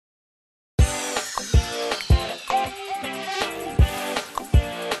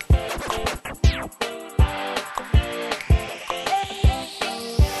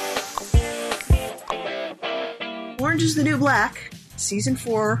is the New Black. Season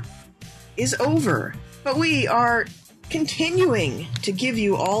 4 is over, but we are continuing to give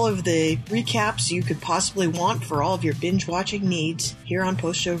you all of the recaps you could possibly want for all of your binge-watching needs here on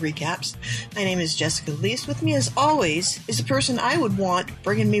Post Show Recaps. My name is Jessica Leese. With me, as always, is the person I would want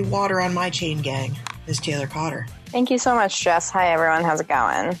bringing me water on my chain gang, Ms. Taylor Cotter. Thank you so much, Jess. Hi, everyone. How's it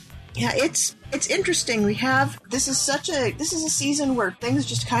going? Yeah, it's interesting. This is a season where things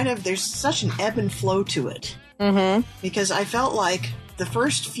just there's such an ebb and flow to it. Mm-hmm. Because I felt like the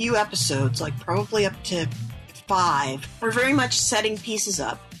first few episodes, like probably up to 5, were very much setting pieces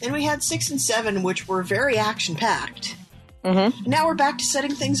up. Then we had 6 and 7, which were very action-packed. Mm-hmm. Now we're back to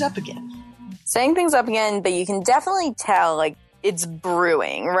setting things up again. Setting things up again, but you can definitely tell, like, it's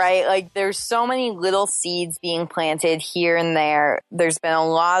brewing, right? Like, there's so many little seeds being planted here and there. There's been a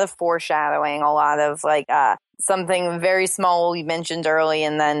lot of foreshadowing, a lot of, like, something very small we mentioned early,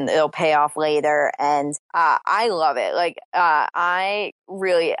 and then it'll pay off later. And I love it. Like, I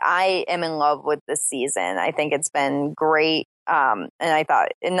am in love with this season. I think it's been great. And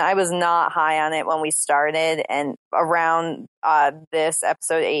I was not high on it when we started, and around this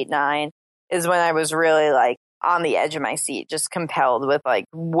episode 8, 9 is when I was really like on the edge of my seat, just compelled with like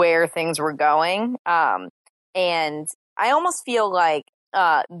where things were going. And I almost feel like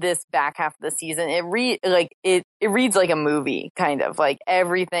this back half of the season, it reads like a movie, kind of like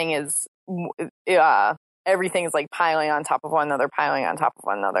everything is like piling on top of one another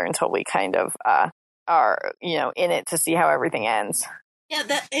until we kind of are, in it to see how everything ends. Yeah,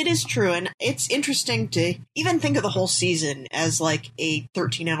 that it is true, and it's interesting to even think of the whole season as like a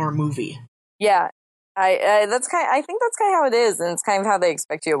 13-hour movie. Yeah. I think that's kind of how it is, and it's kind of how they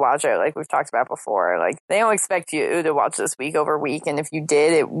expect you to watch it, like we've talked about before. Like, they don't expect you to watch this week over week, and if you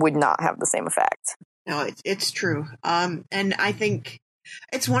did, it would not have the same effect. No, it's true. And I think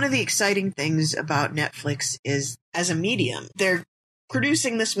it's one of the exciting things about Netflix is, as a medium, they're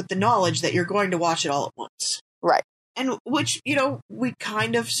producing this with the knowledge that you're going to watch it all at once. Right. And which, we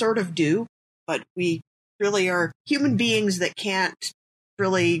kind of sort of do, but we really are human beings that can't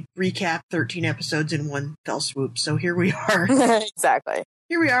really recap 13 episodes in one fell swoop. So here we are. Exactly.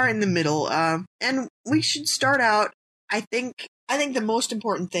 Here we are in the middle. And we should start out, I think the most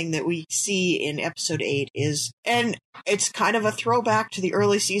important thing that we see in episode 8 is, and it's kind of a throwback to the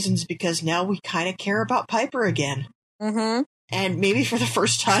early seasons because now we kind of care about Piper again. Mm-hmm. And maybe for the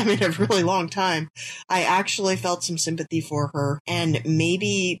first time in a really long time, I actually felt some sympathy for her. And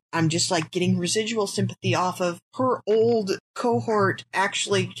maybe I'm just like getting residual sympathy off of her old cohort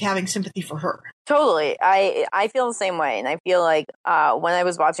actually having sympathy for her. Totally. I feel the same way. And I feel like when I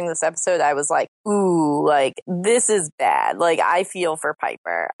was watching this episode, I was like, ooh, like, this is bad. Like, I feel for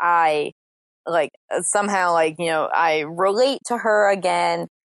Piper. I somehow, I relate to her again.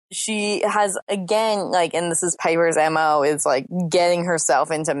 She has, again, like, and this is Piper's MO, is, like, getting herself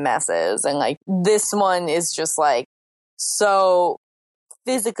into messes. And, like, this one is just, like, so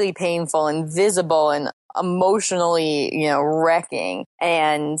physically painful and visible and emotionally, wrecking.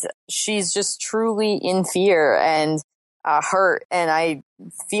 And she's just truly in fear and hurt. And I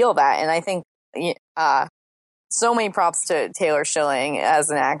feel that. And I think so many props to Taylor Schilling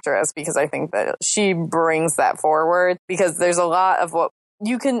as an actress, because I think that she brings that forward, because there's a lot of what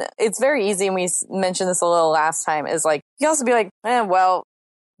it's very easy, and we mentioned this a little last time, is like, you can also be like, well,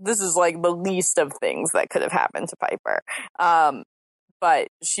 this is like the least of things that could have happened to Piper. But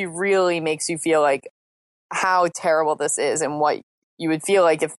she really makes you feel like how terrible this is and what you would feel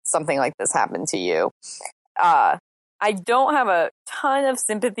like if something like this happened to you. I don't have a ton of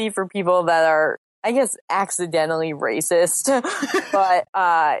sympathy for people that are, I guess, accidentally racist, but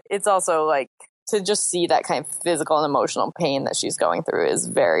it's also like, to just see that kind of physical and emotional pain that she's going through is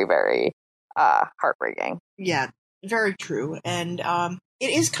very, very heartbreaking. Yeah, very true. And it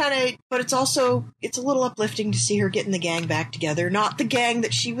is but it's a little uplifting to see her getting the gang back together. Not the gang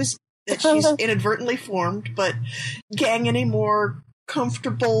that she's inadvertently formed, but gang in a more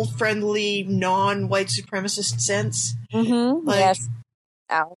comfortable, friendly, non-white supremacist sense. Mm-hmm. Like, yes.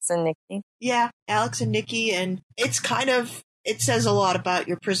 Alex and Nikki. Yeah, Alex and Nikki, and it says a lot about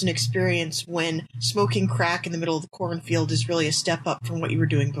your prison experience when smoking crack in the middle of the cornfield is really a step up from what you were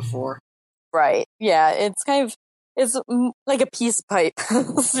doing before. Right. Yeah, it's like a peace pipe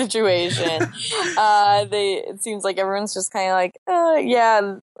situation. It seems like everyone's just kind of like,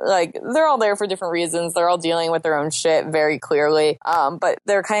 yeah, like, they're all there for different reasons. They're all dealing with their own shit very clearly. But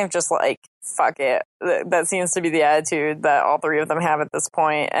they're kind of just like, fuck it. That seems to be the attitude that all three of them have at this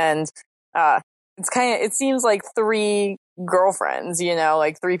point. And it seems like 3 girlfriends,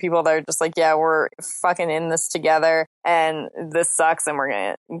 like 3 people that are just like, yeah, we're fucking in this together, and this sucks, and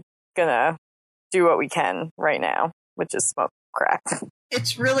we're gonna do what we can right now which is smoke crack.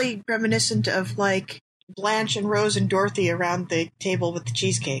 It's really reminiscent of like Blanche and Rose and Dorothy around the table with the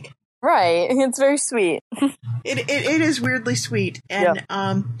cheesecake. Right. It's very sweet. It is weirdly sweet. And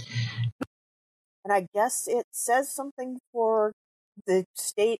and I guess it says something for the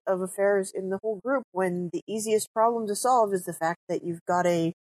state of affairs in the whole group when the easiest problem to solve is the fact that you've got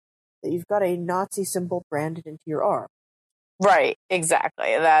a Nazi symbol branded into your arm. Right,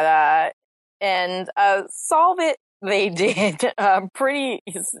 exactly. That and solve it they did pretty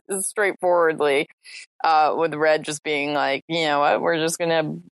straightforwardly, with Red just being like, you know what, we're just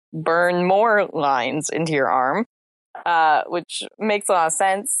gonna burn more lines into your arm, which makes a lot of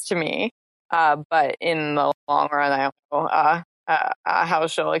sense to me. But in the long run, I don't know how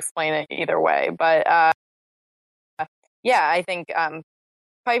she'll explain it either way. But yeah, I think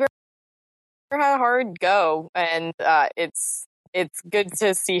Piper had a hard go, and it's good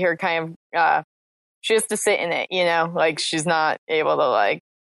to see her kind of she has to sit in it, you know, like she's not able to like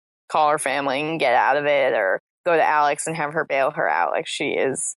call her family and get out of it, or go to Alex and have her bail her out. Like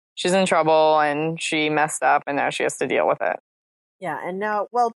she's in trouble and she messed up, and now she has to deal with it. Yeah, and now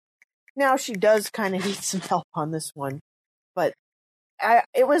she does kind of need some help on this one, but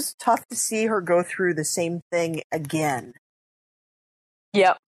it was tough to see her go through the same thing again.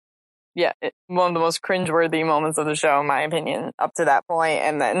 Yep. Yeah, one of the most cringeworthy moments of the show, in my opinion, up to that point,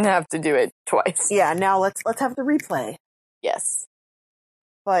 and then have to do it twice. Yeah, now let's have the replay. Yes.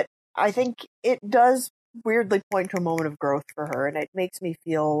 But I think it does weirdly point to a moment of growth for her, and it makes me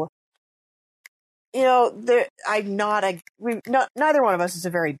feel, you know, neither one of us is a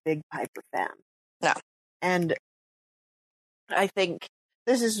very big Piper fan. No. And I think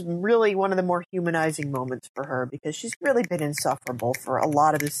this is really one of the more humanizing moments for her, because she's really been insufferable for a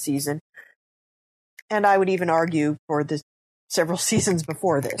lot of this season. And I would even argue for the several seasons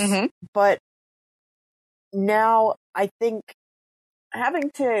before this. Mm-hmm. But now I think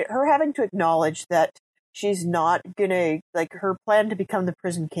having to acknowledge that she's not gonna, like, her plan to become the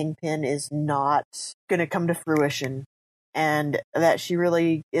prison kingpin is not gonna come to fruition, and that she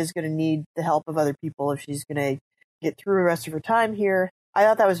really is gonna need the help of other people if she's gonna get through the rest of her time here. I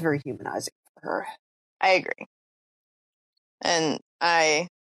thought that was very humanizing for her. I agree. And I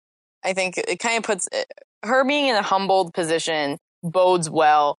think it kind of puts her being in a humbled position bodes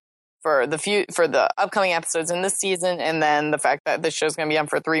well for the upcoming episodes in this season, and then the fact that this show's going to be on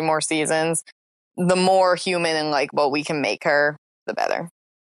for 3 more seasons. The more human and likable we can make her, the better.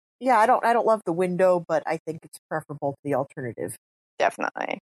 Yeah, I don't love the window, but I think it's preferable to the alternative.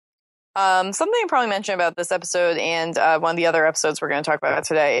 Definitely. Something I probably mentioned about this episode and one of the other episodes we're going to talk about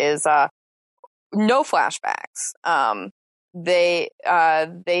today is no flashbacks. They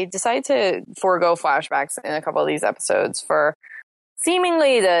decided to forego flashbacks in a couple of these episodes for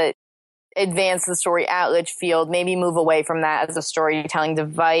seemingly to advance the story at Litchfield, maybe move away from that as a storytelling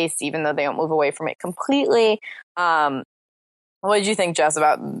device, even though they don't move away from it completely. What did you think, Jess,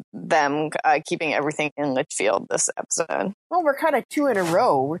 about them keeping everything in Litchfield this episode? Well, we're kind of 2 in a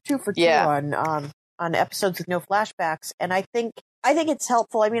row. We're 2 for 2 on episodes with no flashbacks, and I think it's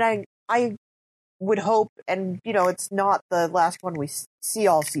helpful. I mean, I would hope, and you know, it's not the last one we see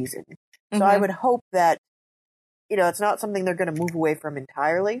all season, so I would hope that, you know, it's not something they're going to move away from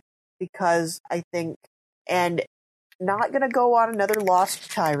entirely, because I think, and not going to go on another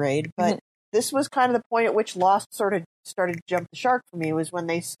Lost tirade, but this was kind of the point at which Lost sort of started to jump the shark for me, was when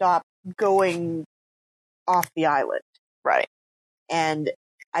they stopped going off the island. Right. And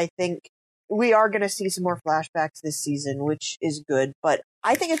I think we are going to see some more flashbacks this season, which is good, but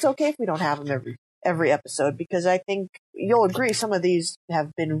I think it's okay if we don't have them every episode, because I think you'll agree some of these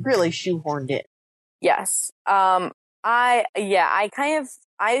have been really shoehorned in. Yes.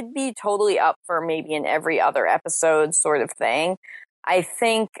 I'd be totally up for maybe an every other episode sort of thing. I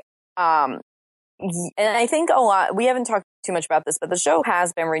think, and I think a lot, we haven't talked too much about this, but the show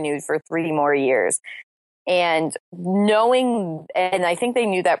has been renewed for 3 more years. And I think they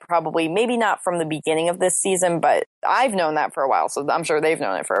knew that probably, maybe not from the beginning of this season, but I've known that for a while. So I'm sure they've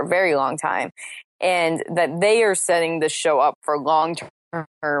known it for a very long time. And that they are setting the show up for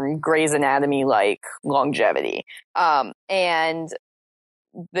long-term Grey's Anatomy-like longevity. And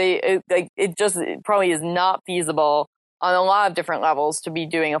it probably is not feasible on a lot of different levels to be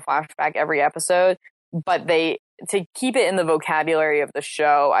doing a flashback every episode, but to keep it in the vocabulary of the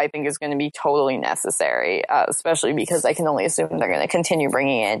show, I think is going to be totally necessary, especially because I can only assume they're going to continue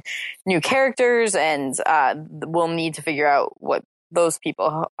bringing in new characters, and we'll need to figure out what those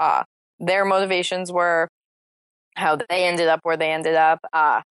people, their motivations were, how they ended up where they ended up.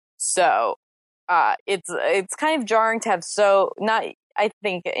 So it's kind of jarring to have I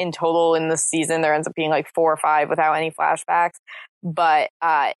think in total in this season, there ends up being like 4 or 5 without any flashbacks. But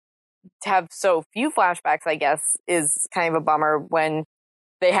to have so few flashbacks, I guess, is kind of a bummer when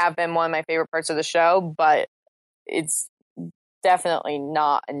they have been one of my favorite parts of the show, but it's definitely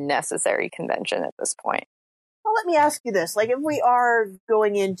not a necessary convention at this point. Well, let me ask you this. Like, if we are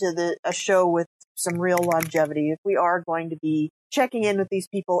going into a show with some real longevity, if we are going to be checking in with these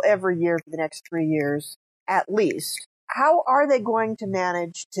people every year for the next 3 years, at least, how are they going to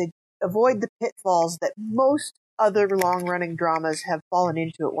manage to avoid the pitfalls that most other long-running dramas have fallen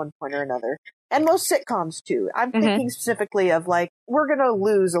into at one point or another? And most sitcoms, too. I'm thinking specifically of, like, we're going to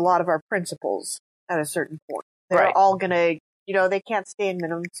lose a lot of our principals at a certain point. They're all going to, they can't stay in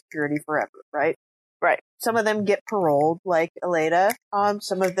minimum security forever, right? Right. Some of them get paroled, like Aleida.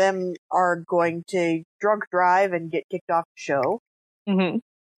 Some of them are going to drunk drive and get kicked off the show.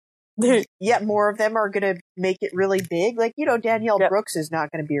 Yet more of them are going to make it really big. Like, Danielle Brooks is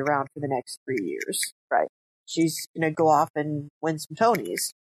not going to be around for the next 3 years. Right. She's going to go off and win some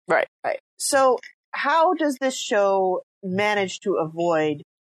Tonys. Right. So how does this show manage to avoid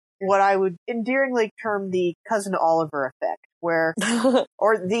what I would endearingly term the Cousin Oliver effect, or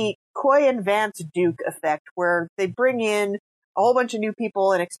the Coy and Vance Duke effect, where they bring in a whole bunch of new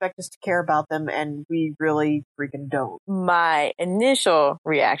people and expect us to care about them, and we really freaking don't. My initial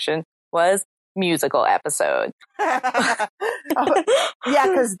reaction was musical episode. Yeah,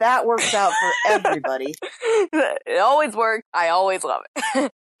 because that works out for everybody. It always works. I always love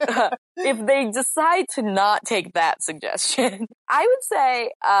it. If they decide to not take that suggestion, I would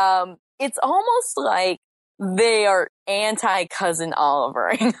say it's almost like they are anti-Cousin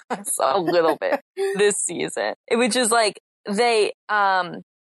Olivering us a little bit this season. Which is like they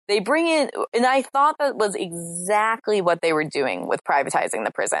bring in, and I thought that was exactly what they were doing with privatizing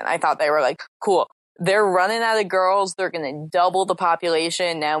the prison. I thought they were like, cool, they're running out of girls, they're going to double the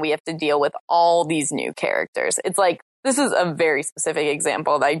population, now we have to deal with all these new characters. It's like, this is a very specific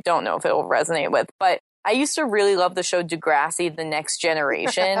example that I don't know if it will resonate with, but I used to really love the show Degrassi, The Next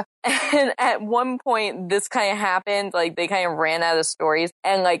Generation. And at one point, this kind of happened. Like, they kind of ran out of stories,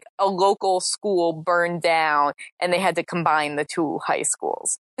 and like a local school burned down, and they had to combine the 2 high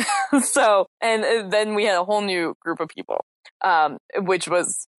schools. So, and then we had a whole new group of people, which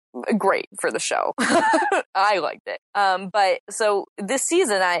was great for the show. I liked it. But so this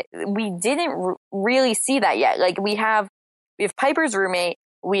season, we didn't really see that yet. Like, we have Piper's roommate.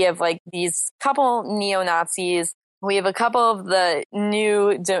 We have like these couple neo-Nazis. We have a couple of the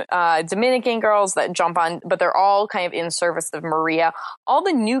new Dominican girls that jump on, but they're all kind of in service of Maria. All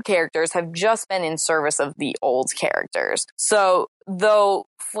the new characters have just been in service of the old characters. So though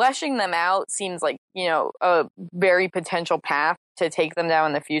fleshing them out seems like, a very potential path to take them down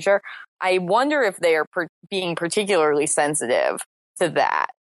in the future, I wonder if they are being particularly sensitive to that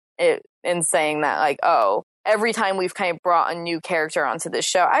and saying that, like, oh, every time we've kind of brought a new character onto this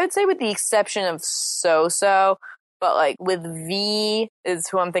show, I would say with the exception of So-So, but like with V is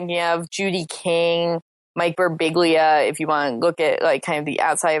who I'm thinking of, Judy King, Mike Birbiglia, if you want to look at like kind of the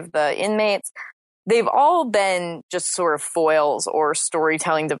outside of the inmates, they've all been just sort of foils or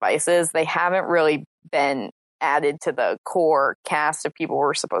storytelling devices. They haven't really been added to the core cast of people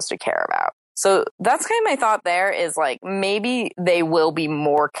we're supposed to care about. So that's kind of my thought there, is like maybe they will be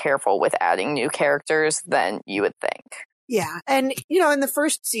more careful with adding new characters than you would think. Yeah. And, in the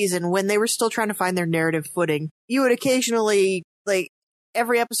first season, when they were still trying to find their narrative footing, you would occasionally, like,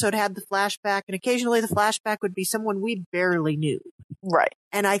 every episode had the flashback, and occasionally the flashback would be someone we barely knew. Right.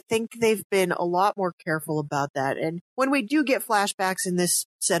 And I think they've been a lot more careful about that. And when we do get flashbacks in this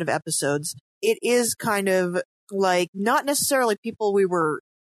set of episodes, it is kind of like not necessarily people we were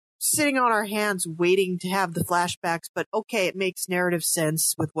sitting on our hands waiting to have the flashbacks, but okay, it makes narrative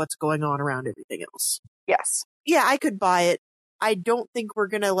sense with what's going on around everything else. Yes. Yeah, I could buy it. I don't think we're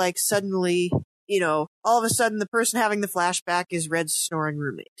gonna like suddenly, all of a sudden the person having the flashback is Red's snoring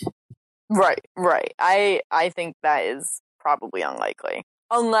roommate. Right. I think that is probably unlikely,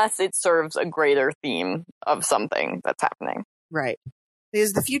 unless it serves a greater theme of something that's happening. Right.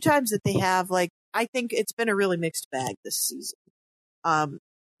 Because the few times that they have, like, I think it's been a really mixed bag this season.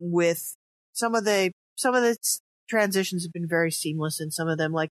 With some of the transitions have been very seamless, and some of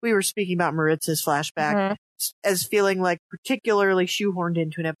them, like we were speaking about Maritza's flashback, as feeling like particularly shoehorned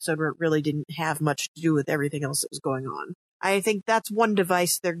into an episode where it really didn't have much to do with everything else that was going on. I think that's one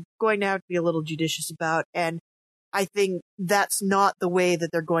device they're going to have to be a little judicious about, and I think that's not the way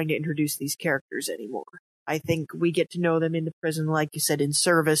that they're going to introduce these characters anymore. I think we get to know them in the prison, like you said, in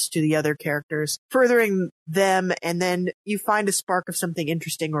service to the other characters, furthering them, and then you find a spark of something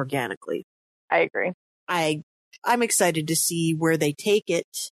interesting organically. I agree. I I'm excited to see where they take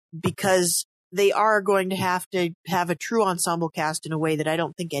it, because they are going to have a true ensemble cast in a way that I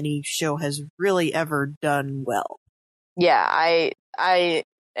don't think any show has really ever done well. Yeah, I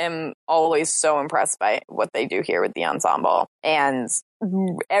am always so impressed by what they do here with the ensemble, and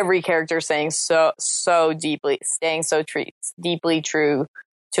every character staying so deeply true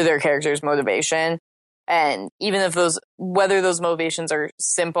to their character's motivation. And even if whether those motivations are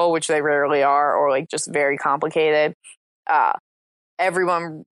simple, which they rarely are, or like just very complicated,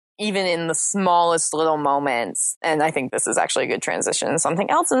 everyone, even in the smallest little moments, and I think this is actually a good transition to something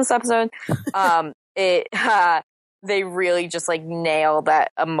else in this episode, they really just like nail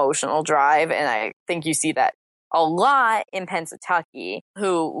that emotional drive. And I think you see that a lot in Pennsatucky,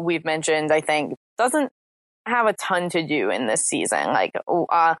 who we've mentioned, I think, doesn't have a ton to do in this season. Like,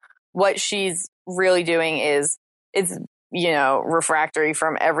 what she's really doing is, it's, refractory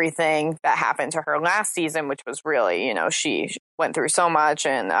from everything that happened to her last season, which was really, she went through so much,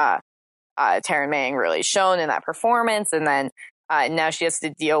 and Taryn Maying really shone in that performance. And then now she has to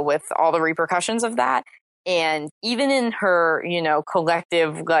deal with all the repercussions of that. And even in her,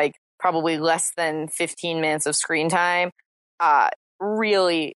 collective, like probably less than 15 minutes of screen time,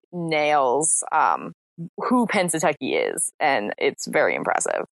 really nails who Pennsatucky is. And it's very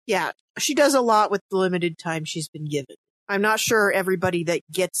impressive. Yeah, she does a lot with the limited time she's been given. I'm not sure everybody that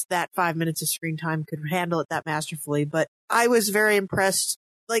gets that 5 minutes of screen time could handle it that masterfully, but I was very impressed.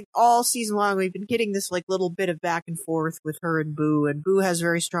 Like, all season long, we've been getting this like little bit of back and forth with her and Boo has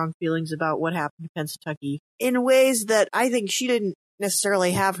very strong feelings about what happened to Pennsatucky in ways that I think she didn't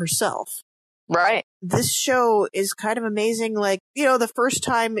necessarily have herself. Right. This show is kind of amazing. Like, the first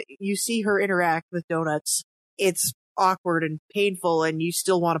time you see her interact with Donuts, it's awkward and painful, and you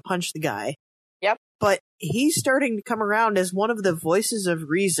still want to punch the guy. Yep. But he's starting to come around as one of the voices of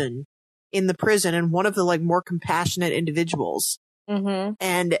reason in the prison, and one of the like more compassionate individuals. Mm-hmm.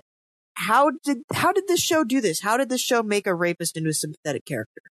 And how did this show do this? How did this show make a rapist into a sympathetic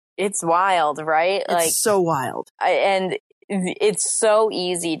character? It's wild, right? It's so wild. And it's so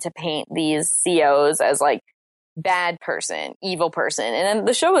easy to paint these COs as like bad person, evil person. And then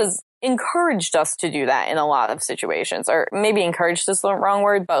the show has encouraged us to do that in a lot of situations, or maybe encouraged is the wrong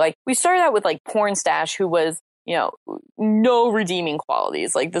word, but like we started out with like Pornstache, who was, no redeeming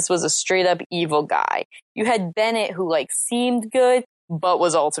qualities. Like, this was a straight up evil guy. You had Bennett, who like seemed good, but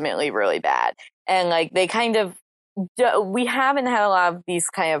was ultimately really bad. And like, they kind of, we haven't had a lot of these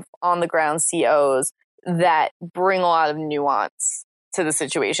kind of on the ground COs that bring a lot of nuance to the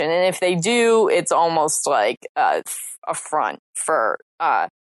situation. And if they do, it's almost like a front for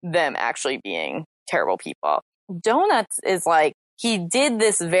them actually being terrible people. Donuts is like, he did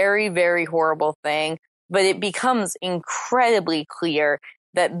this very, very horrible thing, but it becomes incredibly clear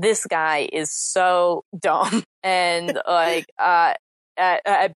that this guy is so dumb and like at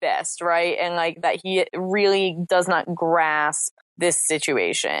best, right? And like that he really does not grasp this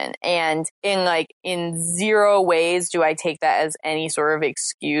situation. And in zero ways do I take that as any sort of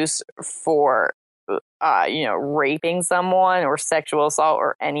excuse for raping someone or sexual assault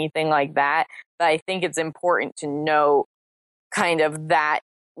or anything like that. But I think it's important to know kind of that,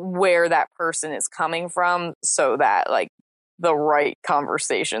 where that person is coming from, so that like the right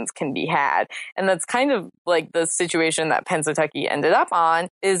conversations can be had. And that's kind of like the situation that Pennsatucky ended up on,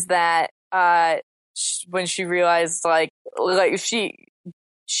 is that when she realized like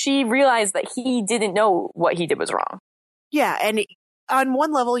she realized that he didn't know what he did was wrong. Yeah, and on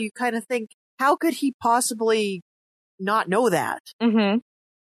one level you kind of think, how could he possibly not know that? Mm-hmm.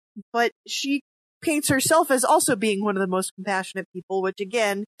 But she paints herself as also being one of the most compassionate people, which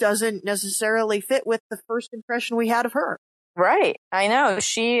again doesn't necessarily fit with the first impression we had of her. Right. I know.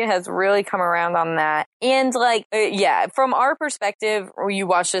 She has really come around on that. And like, yeah, from our perspective, you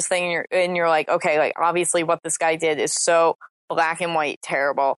watch this thing and you're like, okay, like obviously what this guy did is so black and white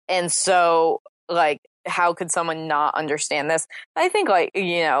terrible. And so like, how could someone not understand this? I think like,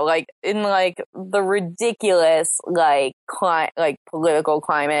 like in like the ridiculous like political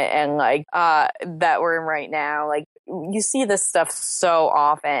climate and like that we're in right now, like you see this stuff so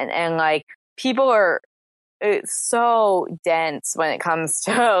often, and like people are, it's so dense when it comes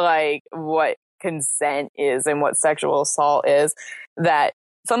to like what consent is and what sexual assault is, that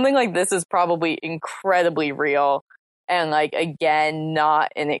something like this is probably incredibly real. And like, again,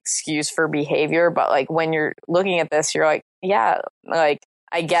 not an excuse for behavior, but like when you're looking at this, you're like, yeah, like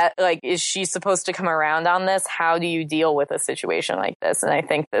I get, like, is she supposed to come around on this? How do you deal with a situation like this? And I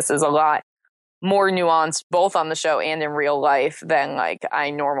think this is a lot more nuanced, both on the show and in real life, than like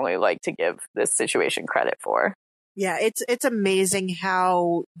I normally like to give this situation credit for. Yeah, it's amazing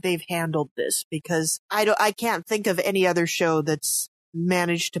how they've handled this, because I can't think of any other show that's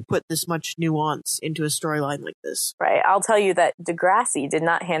managed to put this much nuance into a storyline like this. Right. I'll tell you that Degrassi did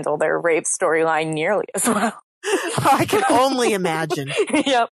not handle their rape storyline nearly as well. I can only imagine.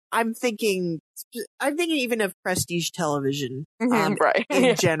 Yep. I'm thinking even of prestige television, Right.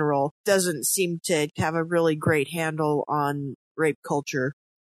 in general, doesn't seem to have a really great handle on rape culture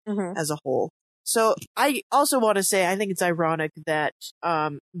as a whole. So I also want to say, I think it's ironic that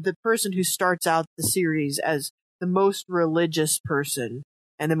the person who starts out the series as the most religious person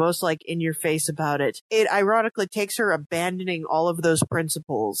and the most like in your face about it ironically takes her abandoning all of those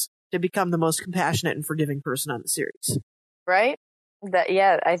principles to become the most compassionate and forgiving person on the series. Right?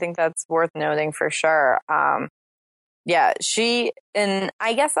 I think that's worth noting for sure. Yeah, and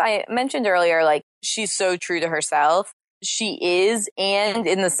I guess I mentioned earlier, like, she's so true to herself. She is, and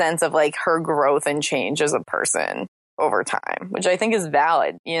in the sense of like her growth and change as a person over time, which I think is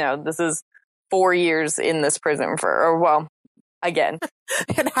valid. You know, this is 4 years in this prison again.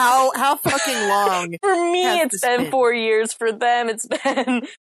 And how fucking long? For me, it's been 4 years. For them, it's been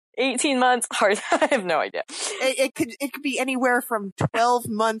 18 months. Hard. I have no idea. It could be anywhere from 12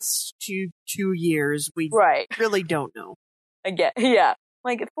 months to 2 years. We really don't know. Again, yeah.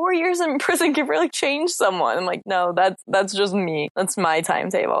 Like, 4 years in prison can really change someone. I'm like, no, that's just me. That's my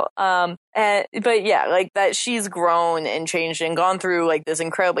timetable. But yeah, like that she's grown and changed and gone through like this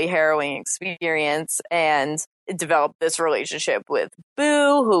incredibly harrowing experience and developed this relationship with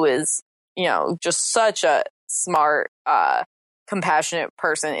Boo, who is, you know, just such a smart, compassionate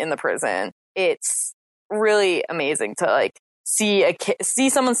person in the prison. It's really amazing to like see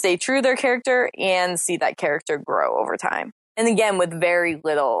someone stay true to their character and see that character grow over time. And again, with very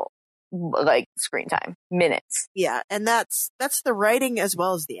little like screen time, minutes. Yeah, and that's the writing as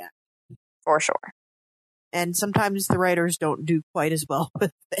well as the acting. For sure. And sometimes the writers don't do quite as well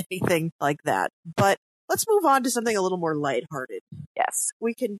with anything like that. But let's move on to something a little more lighthearted. Yes.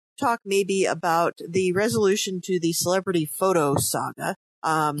 We can talk maybe about the resolution to the celebrity photo saga,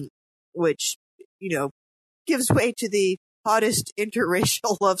 which, you know, gives way to the hottest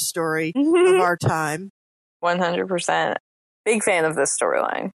interracial love story of our time. 100%. Big fan of this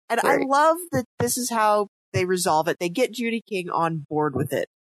storyline. And I love that this is how they resolve it. They get Judy King on board with it.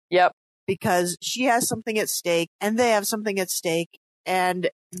 Yep. Because she has something at stake and they have something at stake.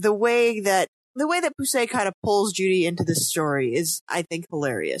 And the way that Poussey kind of pulls Judy into this story is, I think,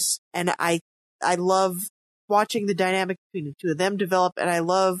 hilarious. And I love watching the dynamic between the two of them develop. And I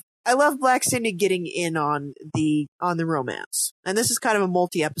love Black Cindy getting in on the romance. And this is kind of a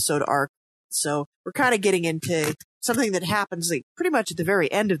multi-episode arc. So we're kind of getting into something that happens like pretty much at the very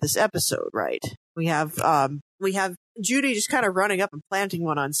end of this episode, right? We have Judy just kind of running up and planting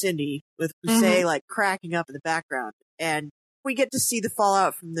one on Cindy with Poussey like cracking up in the background. And we get to see the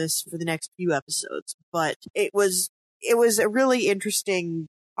fallout from this for the next few episodes. But it was a really interesting,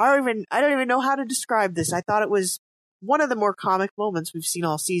 I don't even know how to describe this. I thought it was one of the more comic moments we've seen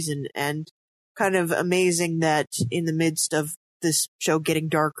all season, and kind of amazing that in the midst of this show getting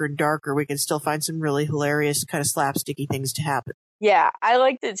darker and darker, we can still find some really hilarious kind of slapsticky things to happen. Yeah, I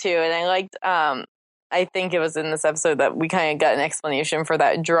liked it too. And I liked, I think it was in this episode that we kind of got an explanation for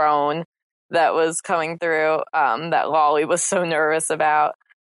that drone that was coming through, that Lolly was so nervous about.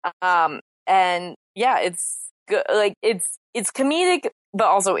 And yeah, it's good. Like it's comedic, but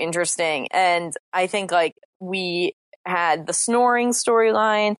also interesting. And I think like we had the snoring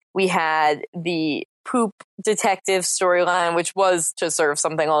storyline, we had the poop detective storyline, which was to serve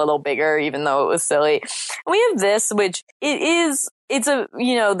something a little bigger, even though it was silly. And we have this, which it's a,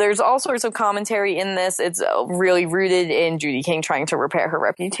 you know, there's all sorts of commentary in this. It's really rooted in Judy King trying to repair her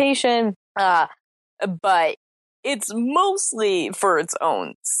reputation. But it's mostly for its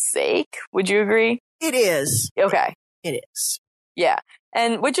own sake. Would you agree? It is. Okay. It is. Yeah.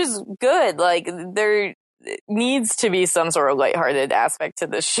 And which is good. Like there needs to be some sort of lighthearted aspect to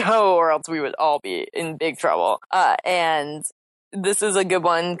this show, or else we would all be in big trouble. And this is a good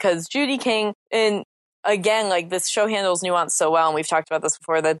one because Judy King, and again, like this show handles nuance so well, and we've talked about this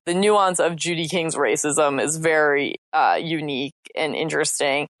before, that the nuance of Judy King's racism is very unique and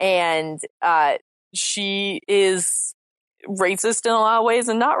interesting. And she is racist in a lot of ways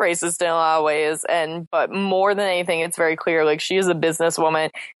and not racist in a lot of ways. But more than anything, it's very clear, like she is a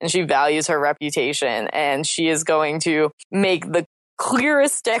businesswoman and she values her reputation, and she is going to make the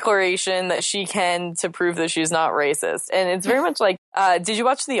clearest declaration that she can to prove that she's not racist. And it's very much like, did you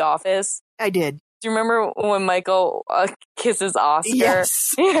watch The Office? I did. Do you remember when Michael kisses Oscar?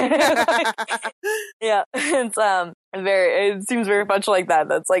 Yes. Yeah. It's it seems very much like that.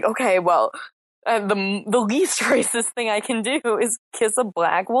 That's like, okay, well, the least racist thing I can do is kiss a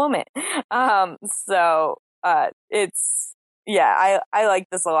black woman. So it's I like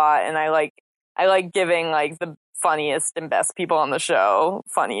this a lot, and I like giving like the funniest and best people on the show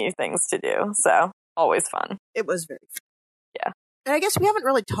funny things to do. So always fun. It was very fun. Yeah. And I guess we haven't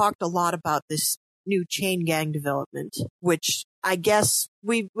really talked a lot about this new chain gang development, which I guess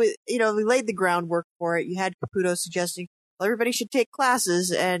we laid the groundwork for it. You had Caputo suggesting, well, everybody should take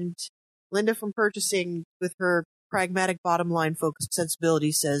classes, and Linda from purchasing, with her pragmatic bottom line focused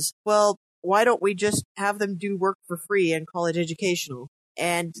sensibility, says, well, why don't we just have them do work for free and call it educational?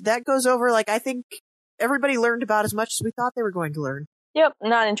 And that goes over, like, I think everybody learned about as much as we thought they were going to learn. Yep,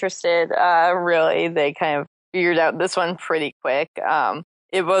 not interested. Really, they kind of figured out this one pretty quick.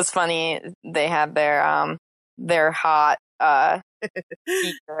 It was funny. They had their hot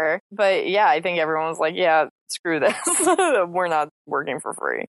teacher, but yeah, I think everyone was like, "Yeah, screw this. We're not working for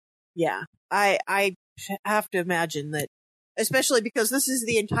free." Yeah, I have to imagine that, especially because this is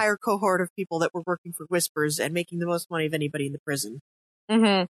the entire cohort of people that were working for Whispers and making the most money of anybody in the prison.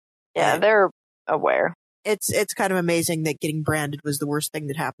 Mm-hmm. Yeah, they're aware. It's kind of amazing that getting branded was the worst thing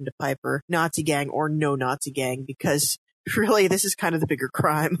that happened to Piper, Nazi gang or no Nazi gang, because really this is kind of the bigger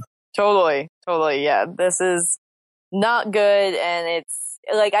crime. Totally. Yeah, this is not good, and it's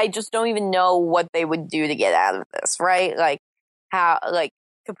like I just don't even know what they would do to get out of this, right? Like how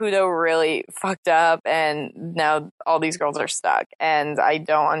Caputo really fucked up, and now all these girls are stuck, and I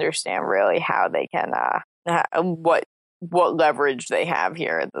don't understand really how they can what leverage they have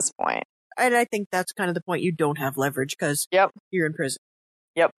here at this point. And I think that's kind of the point. You don't have leverage because you're in prison.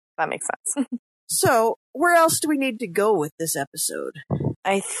 Yep, that makes sense. So, where else do we need to go with this episode?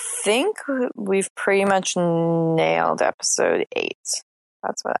 I think we've pretty much nailed episode 8.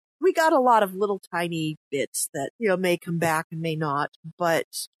 That's what we got. A lot of little tiny bits that, may come back and may not, but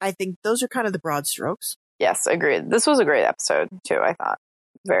I think those are kind of the broad strokes. Yes, agreed. This was a great episode too, I thought.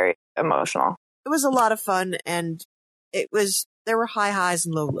 Very emotional. It was a lot of fun, and there were high highs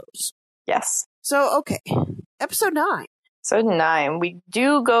and low lows. Yes. So, okay. Episode 9. Episode 9. We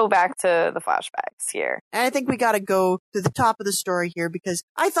do go back to the flashbacks here. And I think we gotta go to the top of the story here, because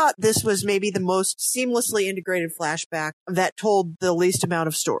I thought this was maybe the most seamlessly integrated flashback that told the least amount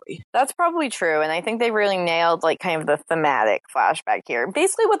of story. That's probably true, and I think they really nailed, like, kind of the thematic flashback here.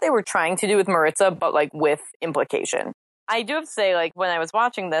 Basically what they were trying to do with Maritza, but, like, with implication. I do have to say, like, when I was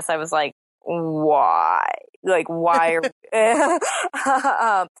watching this, I was like, why? Like, why are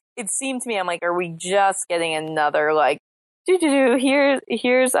it seemed to me, I'm like, are we just getting another, like,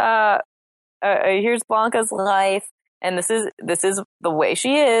 here's Blanca's life, and this is the way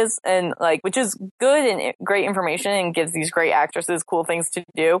she is, and like, which is good and great information and gives these great actresses cool things to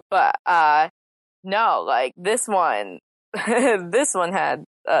do, but no, like, this one had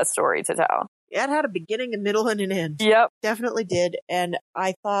a story to tell. It had a beginning, a middle, and an end. Yep. Definitely did. And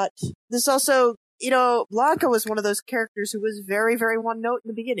I thought this also, Blanca was one of those characters who was very, very one note in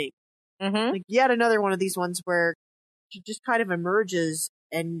the beginning. Mm-hmm. Like, yet another one of these ones where she just kind of emerges.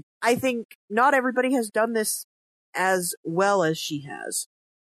 And I think not everybody has done this as well as she has,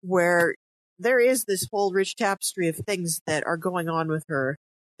 where there is this whole rich tapestry of things that are going on with her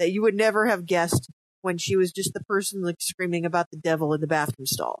that you would never have guessed when she was just the person, like, screaming about the devil in the bathroom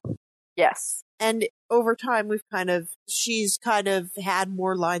stall. Yes. And over time, she's kind of had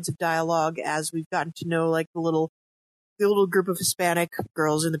more lines of dialogue as we've gotten to know, like, the little group of Hispanic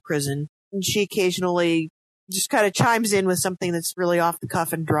girls in the prison. And she occasionally just kind of chimes in with something that's really off the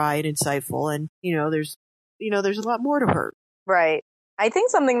cuff and dry and insightful. And, there's a lot more to her. Right. I think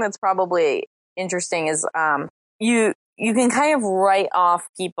something that's probably interesting is, you can kind of write off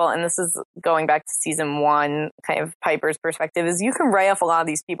people, and this is going back to season 1, kind of Piper's perspective, is you can write off a lot of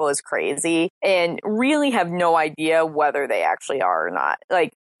these people as crazy and really have no idea whether they actually are or not.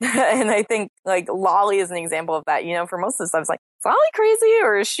 Like, and I think, like, Lolly is an example of that. For most of this, I was like, is Lolly crazy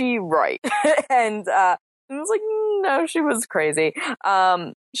or is she right? And I was like, no, she was crazy.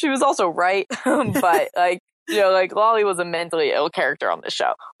 She was also right, but like, like, Lolly was a mentally ill character on the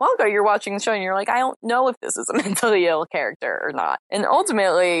show. Blanca, you're watching the show and you're like, I don't know if this is a mentally ill character or not. And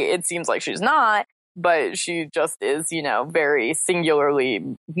ultimately, it seems like she's not, but she just is, very singularly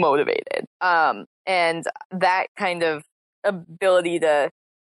motivated. And that kind of ability to,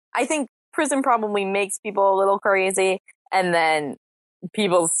 I think prison probably makes people a little crazy, and then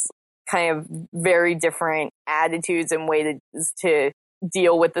people's kind of very different attitudes and ways to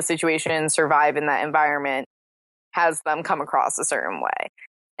deal with the situation and survive in that environment has them come across a certain way.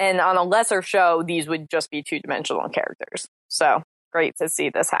 And on a lesser show, these would just be 2-dimensional characters. So great to see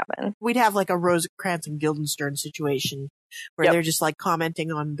this happen. We'd have like a Rosencrantz and Guildenstern situation where Yep. they're just like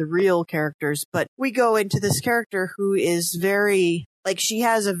commenting on the real characters. But we go into this character who is very, like, she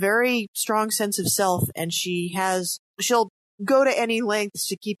has a very strong sense of self, and she'll go to any lengths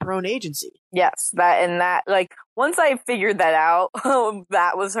to keep her own agency. Yes, that, like, once I figured that out,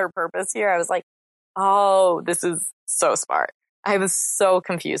 that was her purpose here, I was like, oh, this is so smart. I was so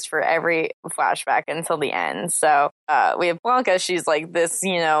confused for every flashback until the end. So, we have Blanca. She's like this,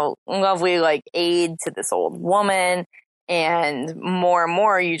 lovely, like, aide to this old woman. And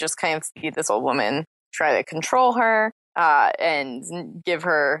more, you just kind of see this old woman try to control her, and give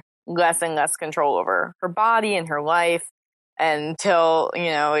her less and less control over her body and her life until,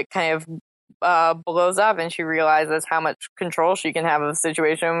 it kind of blows up and she realizes how much control she can have of the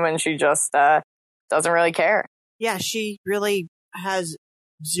situation when she just doesn't really care. Yeah, she really has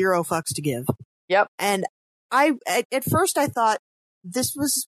zero fucks to give. Yep. And at first I thought this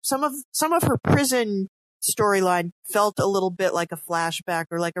was some of her prison storyline felt a little bit like a flashback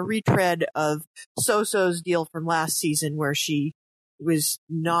or like a retread of So-So's deal from last season where she was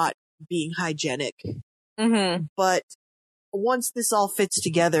not being hygienic. Mm-hmm. But once this all fits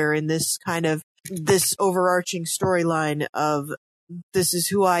together in this overarching storyline of this is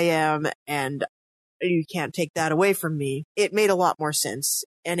who I am and you can't take that away from me, it made a lot more sense.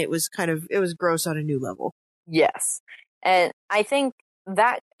 And it was gross on a new level. Yes. And I think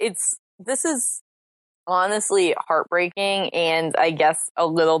that this is honestly heartbreaking and I guess a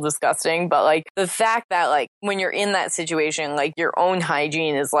little disgusting, but like the fact that like when you're in that situation, like your own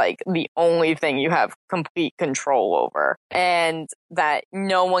hygiene is like the only thing you have complete control over, and that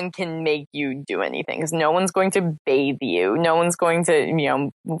no one can make you do anything because no one's going to bathe you, no one's going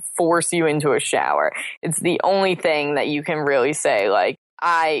to force you into a shower. It's the only thing that you can really say like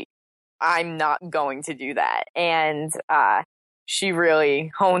I'm not going to do that. And she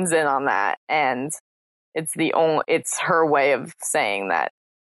really hones in on that, and it's her way of saying that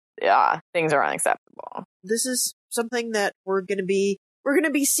things are unacceptable. This is something that we're going to be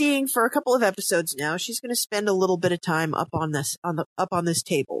seeing for a couple of episodes now. She's going to spend a little bit of time up on this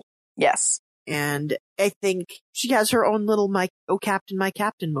table. Yes. And I think she has her own little my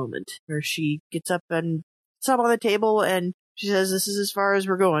captain moment where she gets up on the table and she says, this is as far as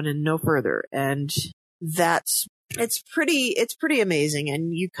we're going and no further. And it's pretty amazing.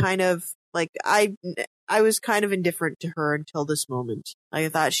 And you kind of like, I was kind of indifferent to her until this moment. I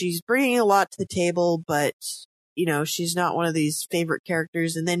thought she's bringing a lot to the table, but she's not one of these favorite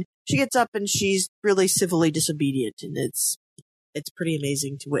characters. And then she gets up and she's really civilly disobedient, and it's pretty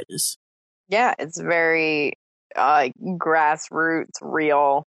amazing to witness. Yeah, it's very grassroots,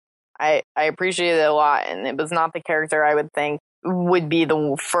 real. I appreciate it a lot, and it was not the character I would think would be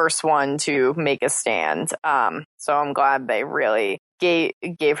the first one to make a stand. So I'm glad they really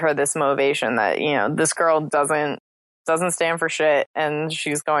gave her this motivation that this girl doesn't stand for shit, and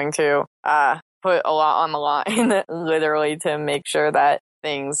she's going to put a lot on the line literally to make sure that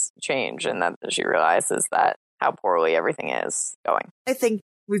things change and that she realizes that how poorly everything is going. I think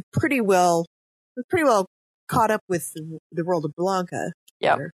we've pretty well caught up with the world of Blanca.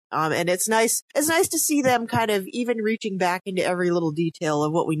 Yeah. And it's nice to see them kind of even reaching back into every little detail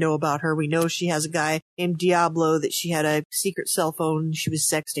of what we know about her. We know she has a guy named Diablo, that she had a secret cell phone. She was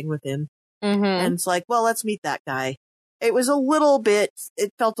sexting with him. Mm-hmm. And it's like, well, let's meet that guy. It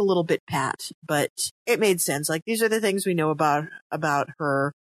felt a little bit pat, but it made sense. Like, these are the things we know about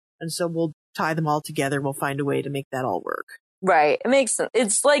her. And so we'll tie them all together. We'll find a way to make that all work. Right. It makes sense.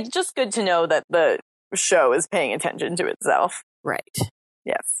 It's like just good to know that the show is paying attention to itself. Right.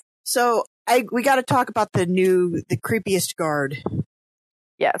 Yes. So we got to talk about the creepiest guard.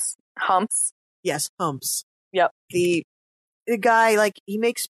 Yes. Humps. Yes. Humps. Yep. The guy, like, he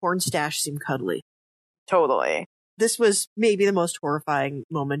makes Pornstache seem cuddly. Totally. This was maybe the most horrifying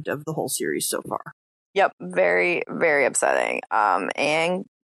moment of the whole series so far. Yep. Very, very upsetting. And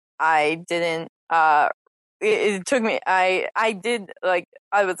I didn't, it took me, I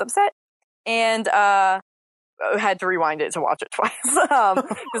was upset and, had to rewind it to watch it twice.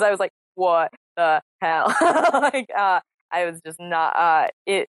 Cause I was like, what the hell? Like, I was just not,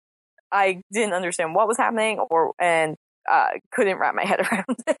 I didn't understand what was happening and couldn't wrap my head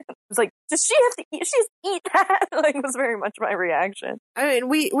around it. It was like, does she have to eat? She has to eat that? Like, was very much my reaction. I mean,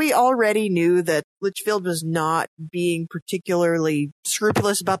 we already knew that Litchfield was not being particularly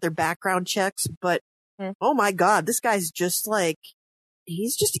scrupulous about their background checks, but oh my God, this guy's just like,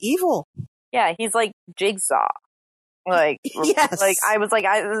 he's just evil. Yeah, he's like Jigsaw. Like, yes. Like I was like,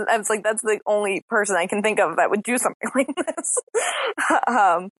 that's the only person I can think of that would do something like this.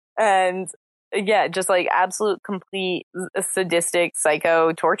 And yeah, just like absolute complete sadistic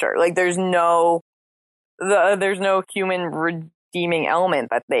psycho torture. Like there's no human redeeming element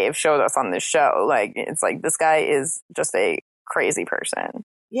that they've showed us on this show. Like it's like this guy is just a crazy person.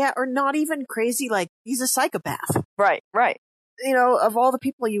 Yeah, or not even crazy, like he's a psychopath. Right. You know, of all the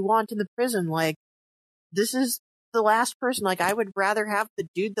people you want in the prison, like this is the last person. Like I would rather have the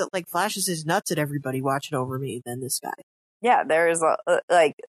dude that like flashes his nuts at everybody watching over me than this guy. Yeah, there's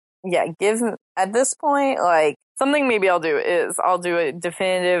give at this point, like something maybe I'll do is I'll do a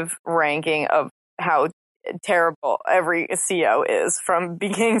definitive ranking of how terrible every CO is from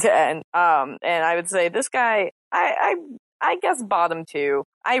beginning to end. And I would say this guy, I guess bottom 2.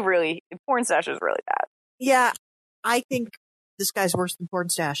 Pornstache is really bad. Yeah, I think this guy's worse than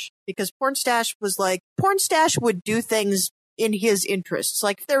Pornstache because Pornstache would do things in his interests.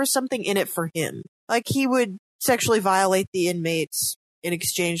 Like if there was something in it for him, like he would sexually violate the inmates in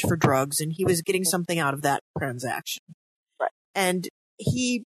exchange for drugs, and he was getting something out of that transaction. Right. And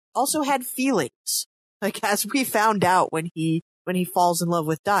he also had feelings, like as we found out when he falls in love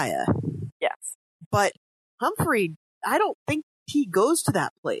with Daya. Yes. But Humphrey, I don't think he goes to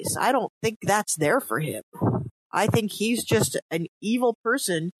that place. I don't think that's there for him. I think he's just an evil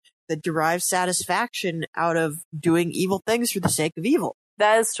person that derives satisfaction out of doing evil things for the sake of evil.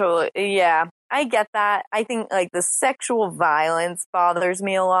 That is totally, yeah, I get that. I think like the sexual violence bothers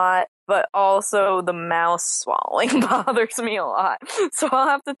me a lot, but also the mouse swallowing bothers me a lot. So I'll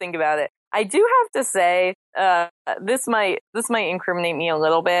have to think about it. I do have to say, this might incriminate me a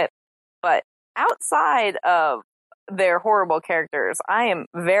little bit, but outside of their horrible characters, I am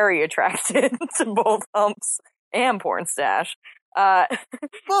very attracted to both Humps and Pornstache.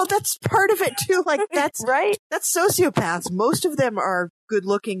 Well, that's part of it too. Like that's right. That's sociopaths. Most of them are good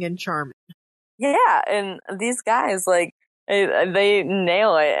looking and charming. Yeah, and these guys like they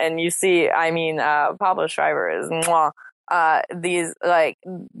nail it. And you see, I mean, Pablo Schreiber is mwah. These like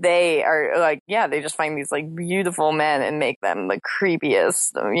they are like they just find these like beautiful men and make them the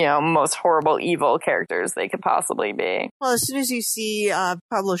creepiest, most horrible evil characters they could possibly be. Well, as soon as you see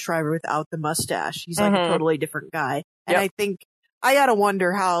Pablo Schreiber without the mustache, he's like a totally different guy. And I think I gotta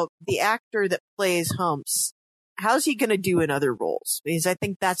wonder how the actor that plays Humps, how's he gonna do in other roles? Because I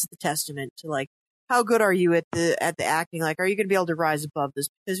think that's the testament to like how good are you at the acting? Like, are you gonna be able to rise above this?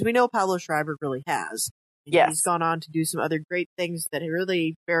 Because we know Pablo Schreiber really has. Yes. He's gone on to do some other great things that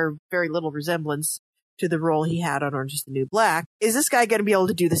really bear very little resemblance to the role he had on Orange is the New Black. Is this guy going to be able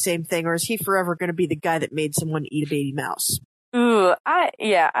to do the same thing, or is he forever going to be the guy that made someone eat a baby mouse? Ooh, I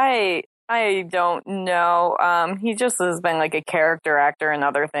don't know. He just has been like a character actor in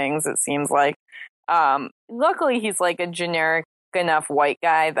other things, it seems like. Luckily, he's like a generic enough white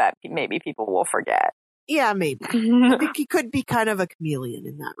guy that maybe people will forget. Yeah, maybe. I think he could be kind of a chameleon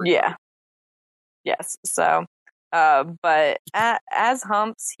in that regard. Yeah. Yes. So, but as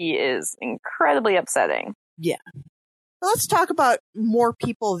Humps, he is incredibly upsetting. Yeah. Well, let's talk about more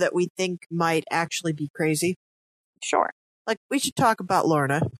people that we think might actually be crazy. Sure. Like, we should talk about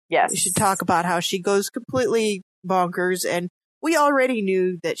Lorna. Yes. We should talk about how she goes completely bonkers, and we already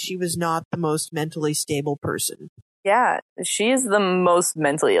knew that she was not the most mentally stable person. Yeah, she's the most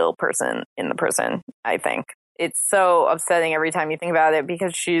mentally ill person in the prison, I think. It's so upsetting every time you think about it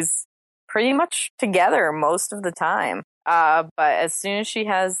because she's pretty much together most of the time. But as soon as she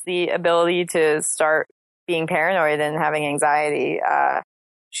has the ability to start being paranoid and having anxiety,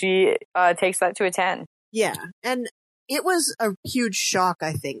 she takes that to a 10. Yeah. And it was a huge shock,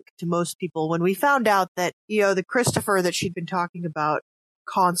 I think, to most people when we found out that, the Christopher that she'd been talking about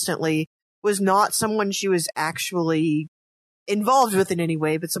constantly was not someone she was actually involved with in any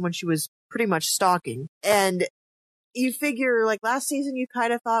way, but someone she was pretty much stalking. And you figure, like, last season you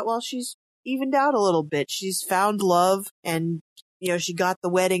kind of thought, well, she's evened out a little bit. She's found love and, she got the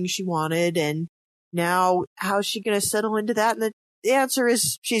wedding she wanted, and now how's she going to settle into that? And the answer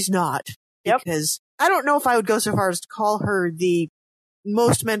is she's not. Yep. Because I don't know if I would go so far as to call her the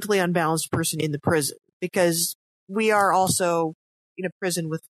most mentally unbalanced person in the prison, because we are also in a prison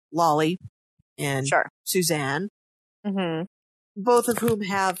with Lolly and Suzanne, both of whom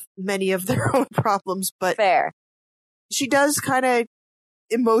have many of their own problems, but fair. She does kind of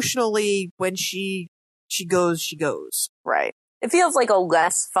emotionally, when she goes, she goes. Right. It feels like a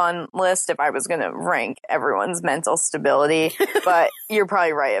less fun list if I was going to rank everyone's mental stability, but you're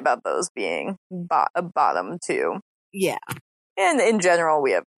probably right about those being bottom 2. Yeah. And in general,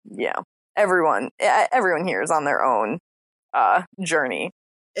 we have, everyone here is on their own journey.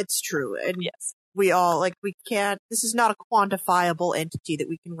 It's true. And yes, we all, we can't, this is not a quantifiable entity that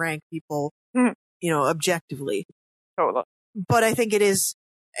we can rank people, objectively. Totally. But I think it is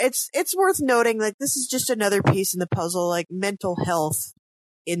it's worth noting, like, this is just another piece in the puzzle. Like, mental health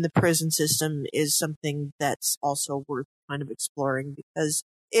in the prison system is something that's also worth kind of exploring, because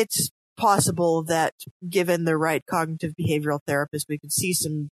it's possible that given the right cognitive behavioral therapist, we could see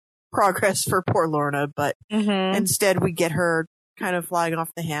some progress for poor Lorna, but instead we get her kind of flying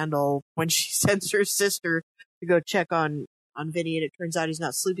off the handle when she sends her sister to go check on Vinny, and it turns out he's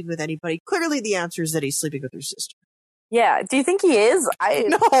not sleeping with anybody. Clearly the answer is that he's sleeping with her sister. Yeah. Do you think he is?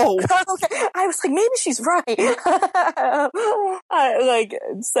 No. I was like, maybe she's right.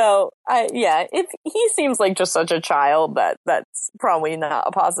 If he seems like just such a child, that's probably not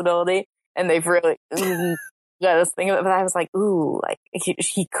a possibility. And they've really let us think of it. But I was like, ooh, like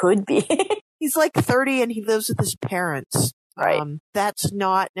he could be. He's like 30 and he lives with his parents. Right. That's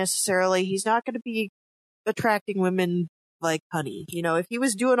not necessarily, he's not going to be attracting women like honey. You know, if he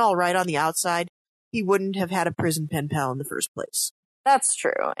was doing all right on the outside, he wouldn't have had a prison pen pal in the first place. That's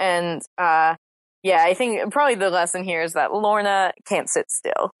true. And, I think probably the lesson here is that Lorna can't sit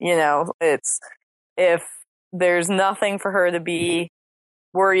still. You know, if there's nothing for her to be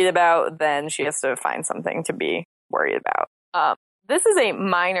worried about, then she has to find something to be worried about. This is a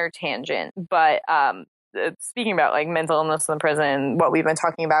minor tangent, but, speaking about like mental illness in the prison, what we've been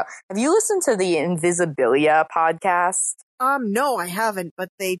talking about, have you listened to the Invisibilia podcast? No, I haven't, but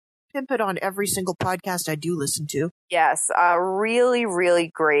they pimp it on every single podcast I do listen to. Yes, a really,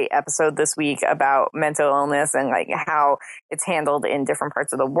 really great episode this week about mental illness and like how it's handled in different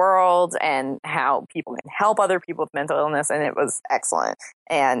parts of the world and how people can help other people with mental illness. And it was excellent.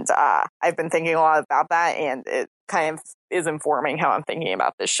 And I've been thinking a lot about that, and it kind of is informing how I'm thinking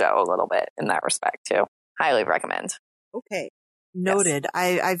about this show a little bit in that respect too. Highly recommend. Okay. Noted.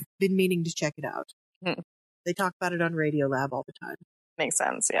 Yes. I've been meaning to check it out. They talk about it on Radiolab all the time. Makes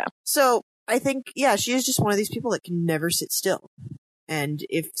sense, yeah. So I think, she is just one of these people that can never sit still. And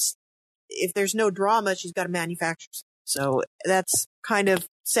if there's no drama, she's got to manufacture something. So that's kind of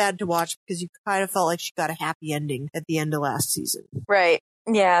sad to watch, because you kind of felt like she got a happy ending at the end of last season. Right.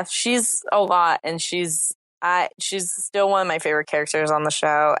 Yeah, she's a lot, and she's still one of my favorite characters on the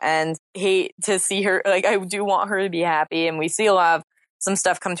show, and hate to see her, like, I do want her to be happy, and we see a lot of some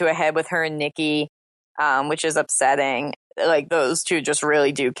stuff come to a head with her and Nikki, which is upsetting. Like, those two just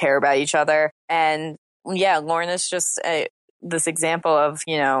really do care about each other. And yeah, Lorna's just this example of,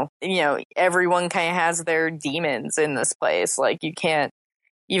 you know, everyone kind of has their demons in this place. Like, you can't,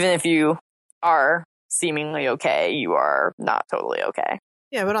 even if you are seemingly okay, you are not totally okay.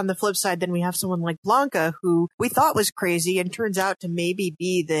 Yeah, but on the flip side, then we have someone like Blanca, who we thought was crazy and turns out to maybe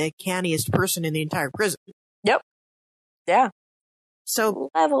be the canniest person in the entire prison. Yep. Yeah. So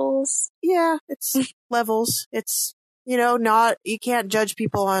levels. Yeah, it's levels. It's, you can't judge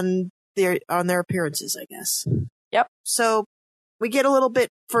people on their appearances, I guess. Yep. So we get a little bit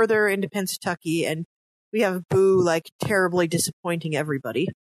further into Pennsatucky, and we have Boo, like, terribly disappointing everybody.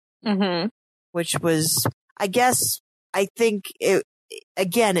 Which was, I think it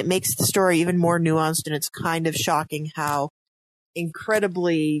makes the story even more nuanced, and it's kind of shocking how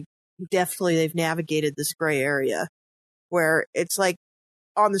incredibly deftly they've navigated this gray area, where it's like,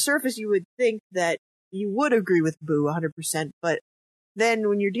 on the surface, you would think that you would agree with Boo 100%, but then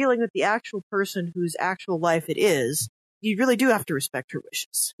when you're dealing with the actual person whose actual life it is, you really do have to respect her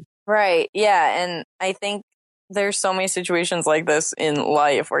wishes. Right. Yeah. And I think there's so many situations like this in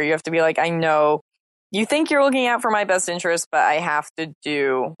life where you have to be like, I know you think you're looking out for my best interest, but I have to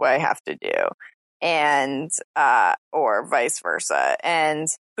do what I have to do. And, or vice versa. And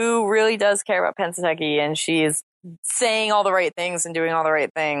Boo really does care about Pennsatucky, and she's saying all the right things and doing all the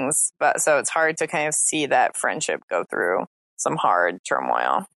right things. But so it's hard to kind of see that friendship go through some hard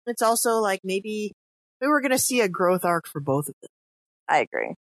turmoil. It's also like maybe we're going to see a growth arc for both of them. I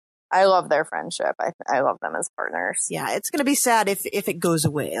agree. I love their friendship. I love them as partners. Yeah, it's going to be sad if it goes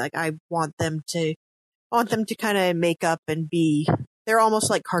away. Like, I want them to kind of make up and they're almost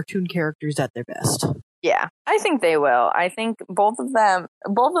like cartoon characters at their best. Yeah, I think they will. I think both of them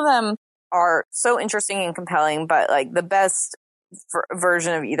are so interesting and compelling, but like the best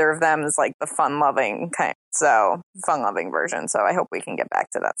version of either of them is like the fun-loving version. So I hope we can get back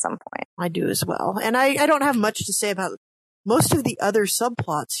to that at some point. I do as well. And I don't have much to say about most of the other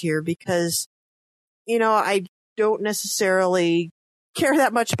subplots here, because, I don't necessarily care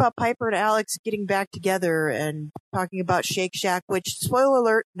that much about Piper and Alex getting back together and talking about Shake Shack, which, spoiler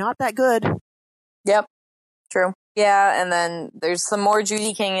alert, not that good. Yep. True. Yeah. And then there's some more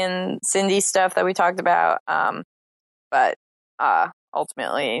Judy King and Cindy stuff that we talked about. But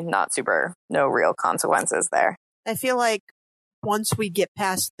ultimately no real consequences there. I feel like once we get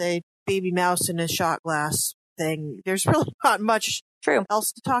past the baby mouse in a shot glass thing, there's really not much True.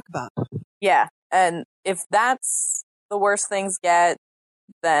 else to talk about. Yeah. And if that's the worst things get,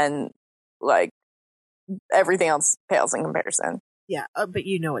 then like everything else pales in comparison. Yeah, but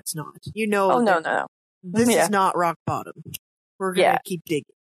you know it's not. You know. Oh, no. This is not rock bottom. We're going to keep digging.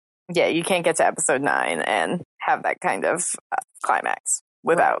 Yeah, you can't get to episode 9 and have that kind of climax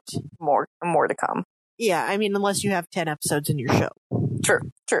without more to come. Yeah, I mean, unless you have 10 episodes in your show. True.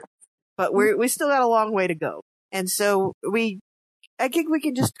 But we still got a long way to go. And so I think we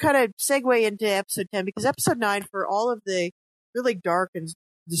can just kind of segue into episode 10, because episode 9, for all of the really dark and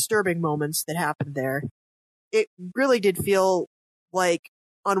disturbing moments that happened there, it really did feel like,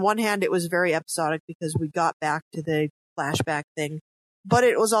 on one hand, it was very episodic because we got back to the flashback thing, but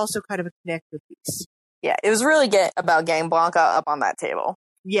it was also kind of a connector piece. Yeah, it was really about getting Blanca up on that table.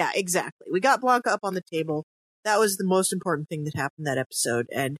 Yeah, exactly. We got Blanca up on the table. That was the most important thing that happened that episode,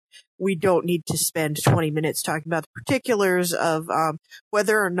 and we don't need to spend 20 minutes talking about the particulars of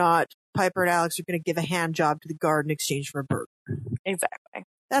whether or not Piper and Alex are going to give a hand job to the guard in exchange for a burger. Exactly.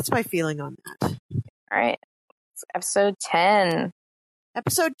 That's my feeling on that. All right. It's episode 10.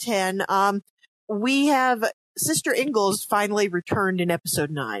 Episode 10, we have Sister Ingalls finally returned in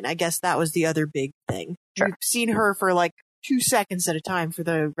episode 9. I guess that was the other big thing. Sure. We've seen her for like 2 seconds at a time for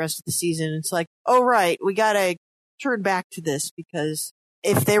the rest of the season. It's like, oh, right, we gotta turn back to this, because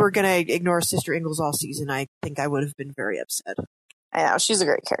if they were gonna ignore Sister Ingalls all season, I think I would have been very upset. I know, she's a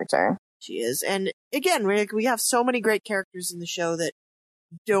great character. She is. And again, we have so many great characters in the show that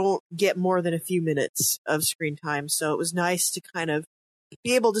don't get more than a few minutes of screen time, so it was nice to kind of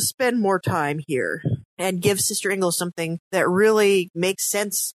be able to spend more time here and give Sister Ingalls something that really makes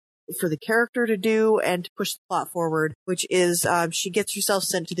sense for the character to do and to push the plot forward, which is she gets herself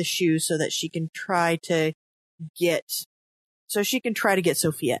sent to the SHU so that she can try to get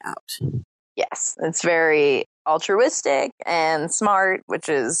Sophia out. Yes, it's very altruistic and smart, which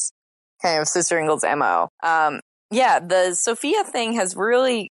is kind of Sister Ingalls' MO. Yeah, the Sophia thing has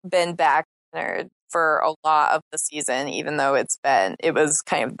really been backburnered for a lot of the season, even though it was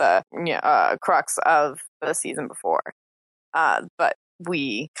kind of the crux of the season before. But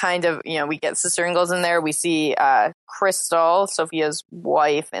we kind of, we get Sister Ingalls in there. We see Crystal, Sophia's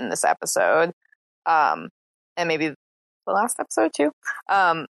wife, in this episode. And maybe the last episode too.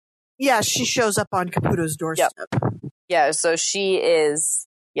 Yeah, she shows up on Caputo's doorstep. Yep. Yeah, so she is.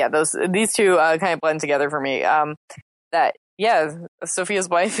 Yeah, these two kind of blend together for me. Sophia's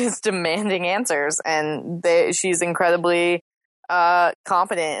wife is demanding answers, and she's incredibly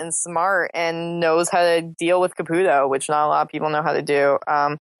competent and smart and knows how to deal with Caputo, which not a lot of people know how to do.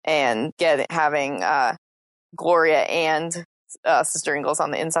 And having Gloria and Sister Ingalls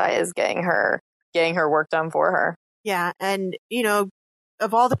on the inside is getting her work done for her. Yeah, and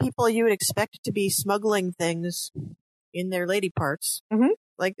of all the people you would expect to be smuggling things in their lady parts. Mm-hmm.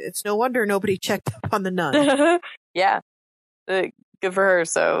 Like, it's no wonder nobody checked up on the nun. Yeah. Good for her.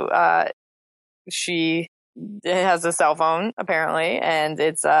 So, she has a cell phone, apparently, and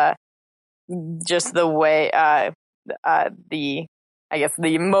it's, just the way, the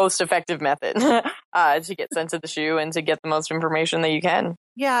most effective method, to get sent to the SHU and to get the most information that you can.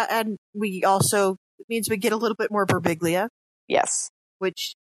 Yeah. And it means we get a little bit more Birbiglia. Yes.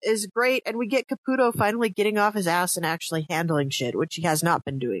 Which is great, and we get Caputo finally getting off his ass and actually handling shit, which he has not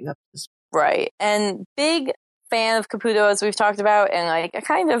been doing up to this point. Right. And big fan of Caputo, as we've talked about, and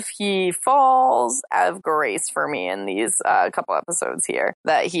he falls out of grace for me in these couple episodes here.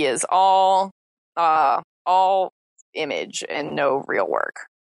 That he is all image and no real work.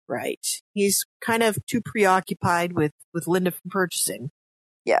 Right. He's kind of too preoccupied with Linda from purchasing.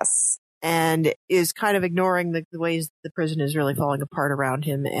 Yes. And is kind of ignoring the ways the prison is really falling apart around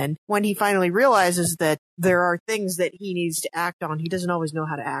him. And when he finally realizes that there are things that he needs to act on, he doesn't always know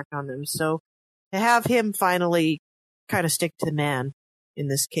how to act on them. So to have him finally kind of stick to the man in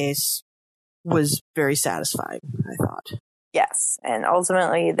this case was very satisfying, I thought. Yes. And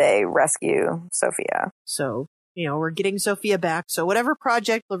ultimately they rescue Sophia. So, we're getting Sophia back. So whatever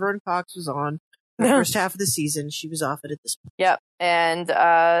project Laverne Cox was on, the first half of the season, she was off it at this point. Yep. And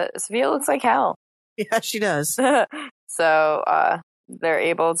Sophia looks like hell. Yeah, she does. So they're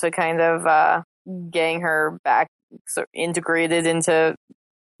able to kind of getting her back integrated into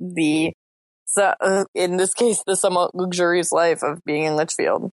in this case, the somewhat luxurious life of being in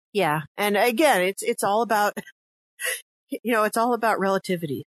Litchfield. Yeah. And again, it's all about, it's all about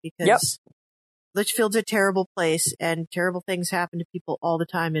relativity, because Litchfield's a terrible place and terrible things happen to people all the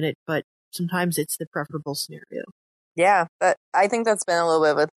time in it, but sometimes it's the preferable scenario. Yeah, but I think that's been a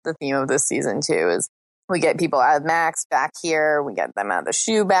little bit of the theme of this season too, is we get people out of Max back here, we get them out of the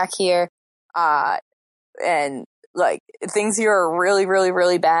SHU back here, and like things here are really, really,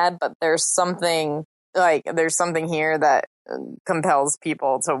 really bad, but there's something here that compels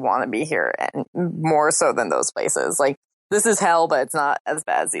people to want to be here, and more so than those places. Like, this is hell, but it's not as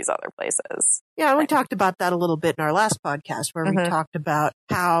bad as these other places. Yeah, we talked about that a little bit in our last podcast, where we talked about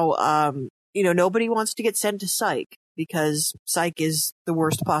how, nobody wants to get sent to Psych because Psych is the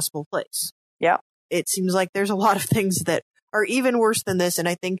worst possible place. Yeah. It seems like there's a lot of things that are even worse than this, and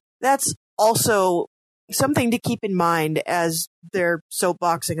I think that's also something to keep in mind as they're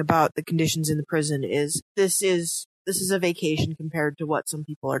soapboxing about the conditions in the prison. This is a vacation compared to what some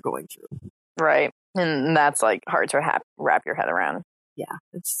people are going through. Right. And that's like hard to wrap your head around. Yeah,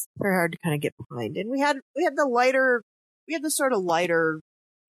 it's very hard to kind of get behind. And we had the sort of lighter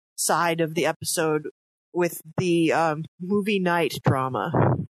side of the episode with the movie night drama.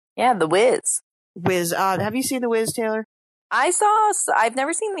 Yeah, The Wiz. Wiz. Have you seen The Wiz, Taylor? I've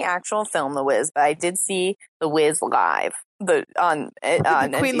never seen the actual film The Wiz, but I did see The Wiz live on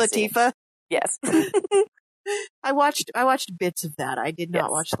Queen NBC. Latifah. Yes. I watched bits of that. I did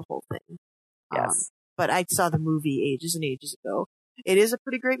not watch the whole thing. Yes. But I saw the movie ages and ages ago. It is a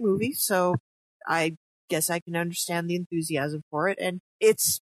pretty great movie, so I guess I can understand the enthusiasm for it. And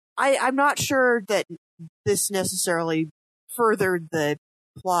I'm not sure that this necessarily furthered the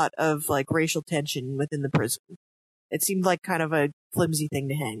plot of like racial tension within the prison. It seemed like kind of a flimsy thing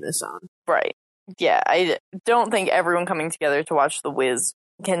to hang this on. Right. Yeah, I don't think everyone coming together to watch The Wiz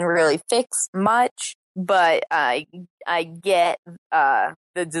can really fix much, but I get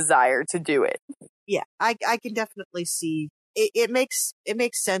the desire to do it. Yeah, I can definitely see it. It makes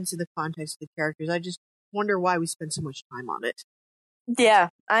sense in the context of the characters. I just wonder why we spend so much time on it. Yeah,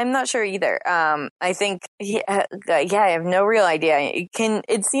 I'm not sure either. I think, I have no real idea.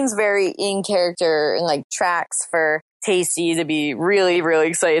 It seems very in character and like tracks for Tasty to be really, really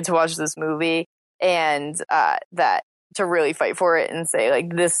excited to watch this movie, and that to really fight for it and say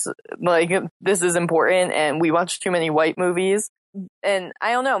this is important, and we watch too many white movies. And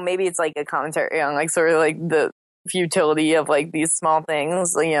I don't know, maybe it's like a commentary on like sort of like the futility of like these small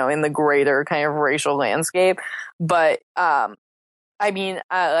things, in the greater kind of racial landscape. But I mean,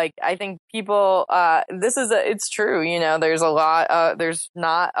 I think people, it's true, there's a lot, there's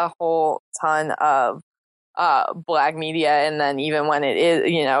not a whole ton of, black media. And then even when it is,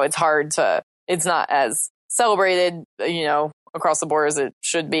 it's not as celebrated, across the board as it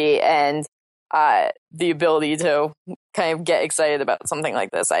should be. And, the ability to kind of get excited about something like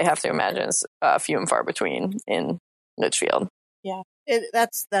this, I have to imagine, is few and far between in Litchfield. Yeah,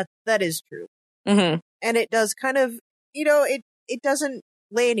 that is true. Mm-hmm. And it does kind of, it doesn't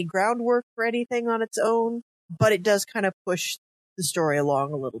lay any groundwork for anything on its own, but it does kind of push the story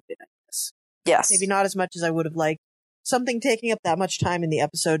along a little bit, I guess. Yes. Maybe not as much as I would have liked something taking up that much time in the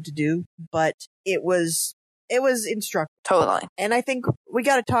episode to do, but it was instructive. Totally. And I think we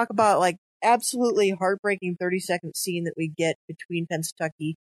got to talk about like absolutely heartbreaking 30-second scene that we get between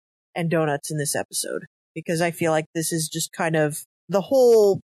Pennsatucky and Donuts in this episode, because I feel like this is just kind of the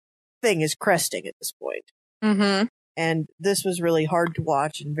whole thing is cresting at this point. Mm-hmm. And this was really hard to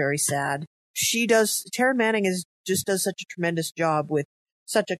watch and very sad. Taryn Manning just does such a tremendous job with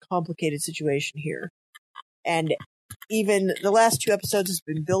such a complicated situation here. And even the last two episodes has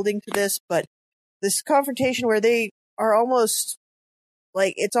been building to this, but this confrontation where they are almost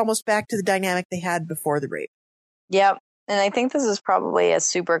like, it's almost back to the dynamic they had before the rape. Yep. And I think this is probably a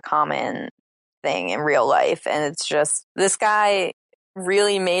super common thing in real life. And it's just, this guy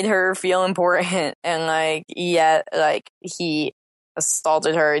really made her feel important, and yet he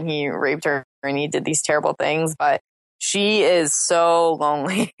assaulted her and he raped her and he did these terrible things, but she is so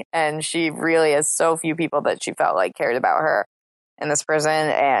lonely and she really has so few people that she felt like cared about her in this prison.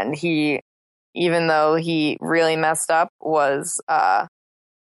 And he, even though he really messed up, was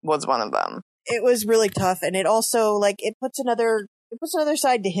one of them. It was really tough, and it also it puts another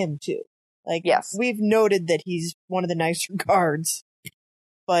side to him too. Yes, we've noted that he's one of the nicer guards,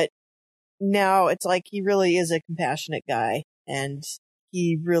 but now it's like he really is a compassionate guy, and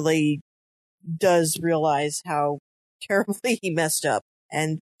he really does realize how terribly he messed up.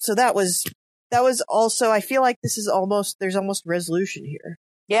 And so that was also, I feel like there's almost resolution here.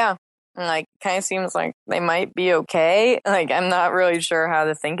 Yeah. And kind of seems like they might be okay. I'm not really sure how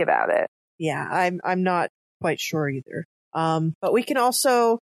to think about it. Yeah, I'm not quite sure either. But we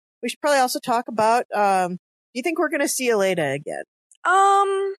should probably also talk about, do you think we're going to see Elena again?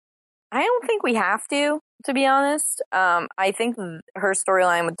 I don't think we have to be honest. I think her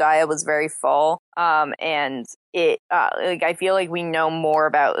storyline with Daya was very full. And it, I feel like we know more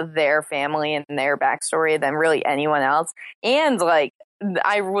about their family and their backstory than really anyone else. And I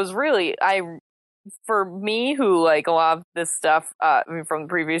for me, who like a lot of this stuff from the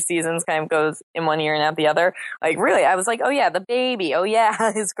previous seasons kind of goes in one ear and out the other, like really, I was like, oh yeah, the baby, oh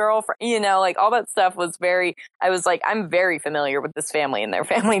yeah, his girlfriend, like all that stuff was I was like, I'm very familiar with this family and their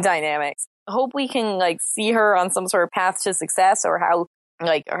family dynamics. I hope we can like see her on some sort of path to success, or how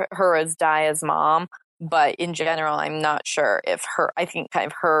like her as Daya's mom. But in general, I'm not sure if I think kind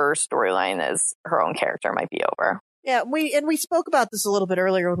of her storyline as her own character might be over. Yeah, we spoke about this a little bit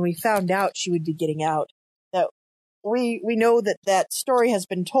earlier when we found out she would be getting out. That we know that story has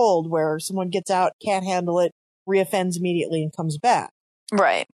been told where someone gets out, can't handle it, reoffends immediately, and comes back.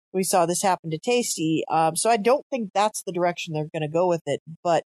 Right. We saw this happen to Tasty. So I don't think that's the direction they're going to go with it.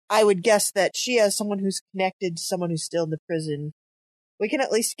 But I would guess that she, as someone who's connected to someone who's still in the prison, we can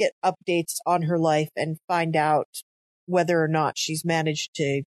at least get updates on her life and find out whether or not she's managed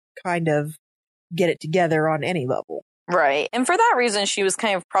to kind of get it together on any level. Right. And for that reason, she was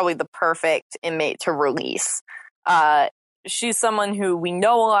kind of probably the perfect inmate to release. She's someone who we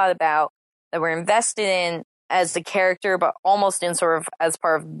know a lot about, that we're invested in as the character, but almost in sort of as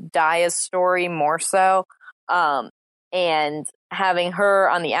part of Daya's story more so. And having her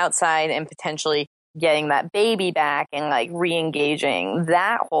on the outside and potentially getting that baby back and like re-engaging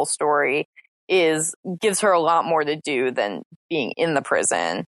that whole story gives her a lot more to do than being in the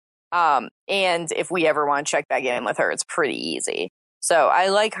prison. And if we ever want to check back in with her, it's pretty easy. So I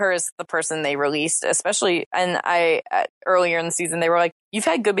like her as the person they released, especially, and earlier in the season, they were like, you've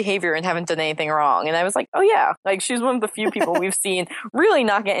had good behavior and haven't done anything wrong. And I was like, oh yeah, like she's one of the few people we've seen really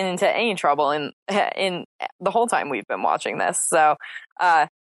not getting into any trouble in the whole time we've been watching this. So,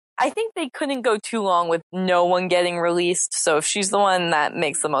 I think they couldn't go too long with no one getting released. So if she's the one that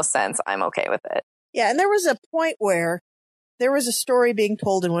makes the most sense, I'm okay with it. Yeah. And there was a point where there was a story being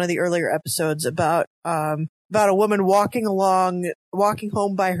told in one of the earlier episodes about a woman walking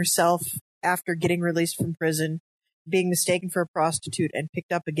home by herself after getting released from prison, being mistaken for a prostitute and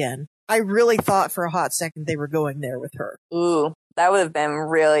picked up again. I really thought for a hot second they were going there with her. Ooh, that would have been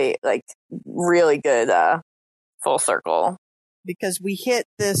really good full circle. Because we hit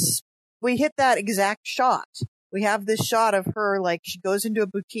that exact shot. We have this shot of her, like, she goes into a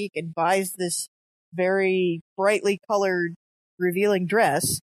boutique and buys this very brightly colored, revealing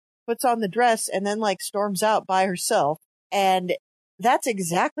dress, puts on the dress, and then, like, storms out by herself. And that's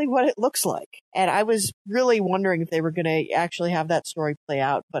exactly what it looks like. And I was really wondering if they were going to actually have that story play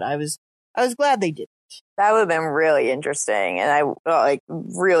out, but I was glad they didn't. That would have been really interesting, and I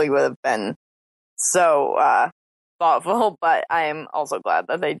really would have been so thoughtful, but I am also glad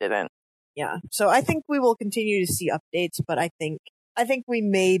that they didn't. Yeah. So I think we will continue to see updates, but I think we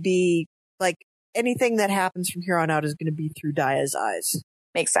may be, like, anything that happens from here on out is going to be through Daya's eyes.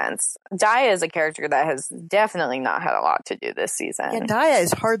 Makes sense. Daya is a character that has definitely not had a lot to do this season. Yeah, Daya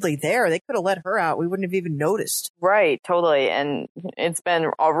is hardly there. They could have let her out. We wouldn't have even noticed. Right, totally. And it's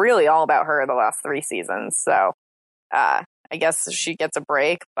been really all about her the last 3 seasons. So I guess she gets a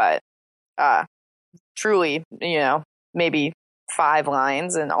break, but truly, maybe 5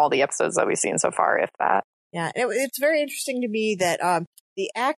 lines in all the episodes that we've seen so far, if that. Yeah, it's very interesting to me that the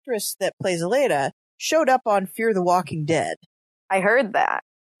actress that plays Aleida showed up on Fear the Walking Dead. I heard that.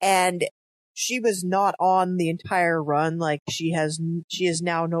 And she was not on the entire run. Like, she is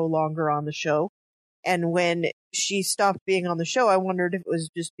now no longer on the show. And when she stopped being on the show, I wondered if it was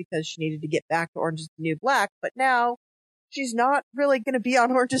just because she needed to get back to Orange is the New Black. But now she's not really going to be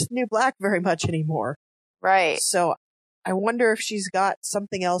on Orange is the New Black very much anymore. Right. So I wonder if she's got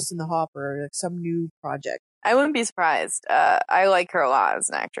something else in the hopper, like some new project. I wouldn't be surprised. I like her a lot as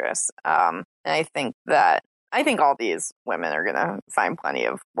an actress. And I think all these women are going to find plenty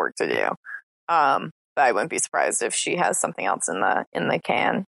of work to do. But I wouldn't be surprised if she has something else in the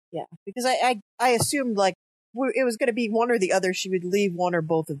can. Yeah, because I assumed, like, it was going to be one or the other. She would leave one or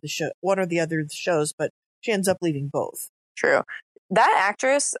the other shows, but she ends up leaving both. True. That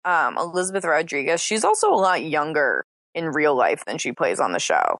actress, Elizabeth Rodriguez, she's also a lot younger in real life than she plays on the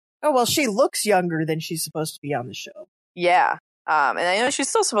show. Oh, well, she looks younger than she's supposed to be on the show. Yeah. And I know she's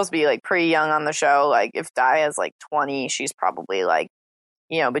still supposed to be, like, pretty young on the show. Like, if Daya's, like, 20, she's probably, like,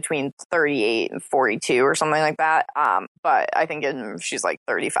 between 38 and 42 or something like that. But I think she's, like,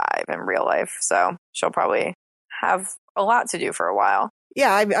 35 in real life. So she'll probably have a lot to do for a while.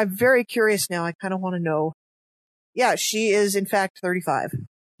 Yeah, I'm very curious now. I kind of want to know. Yeah, she is, in fact, 35.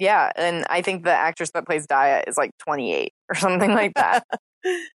 Yeah, and I think the actress that plays Daya is, like, 28 or something like that.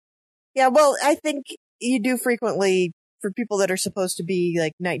 Yeah, well, I think you do frequently, for people that are supposed to be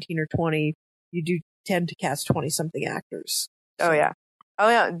like 19 or 20, you do tend to cast 20-something actors. So. Oh,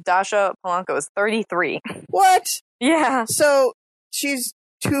 yeah. Dasha Polanco is 33. What? Yeah. So she's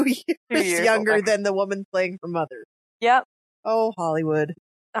 2 years younger older. than the woman playing her mother. Yep. Oh, Hollywood.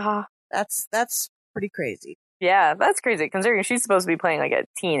 Uh, That's pretty crazy. yeah, that's crazy considering she's supposed to be playing like a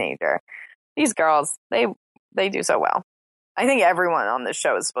teenager. These girls, they do so well. I think everyone on this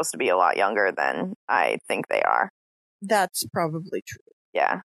show is supposed to be a lot younger than I think they are. That's probably true.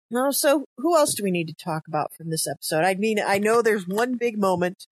 Yeah. No, so who else do we need to talk about from this episode? I mean, I know there's one big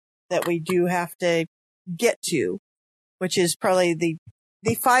moment that we do have to get to, which is probably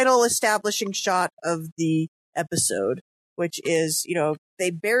the final establishing shot of the episode, which is, they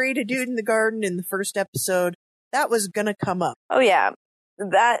buried a dude in the garden in the first episode. That was gonna come up. Oh yeah.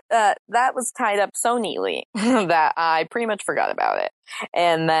 That was tied up so neatly that I pretty much forgot about it.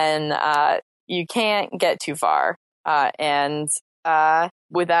 And then you can't get too far and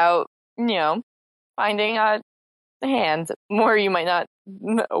without finding a hand where you might not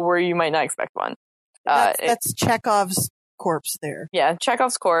expect one. That's Chekhov's corpse there. Yeah,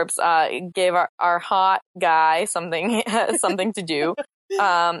 Chekhov's corpse gave our hot guy something to do.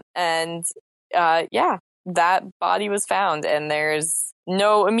 Yeah, that body was found, and there's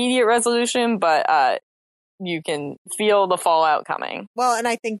no immediate resolution, but you can feel the fallout coming. Well, and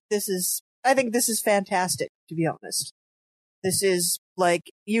I think this is fantastic, to be honest. This is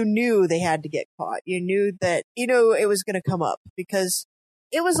like, you knew they had to get caught. You knew that, it was going to come up because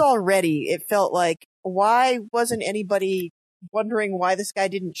it was already, it felt like, why wasn't anybody wondering why this guy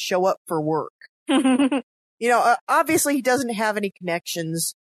didn't show up for work? Obviously he doesn't have any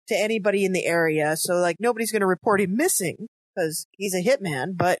connections to anybody in the area. So like nobody's going to report him missing because he's a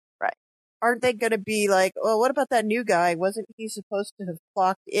hitman, but right. Aren't they going to be like, oh, what about that new guy? Wasn't he supposed to have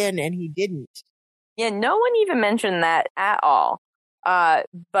clocked in and he didn't? Yeah, no one even mentioned that at all.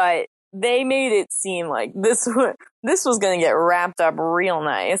 But they made it seem like this was going to get wrapped up real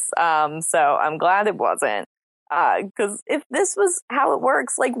nice. So I'm glad it wasn't. Because if this was how it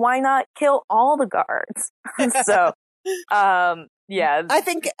works, like, why not kill all the guards? So, yeah. I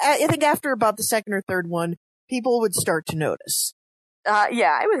think after about the second or third one, people would start to notice.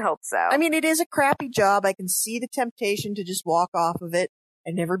 Yeah, I would hope so. I mean, it is a crappy job. I can see the temptation to just walk off of it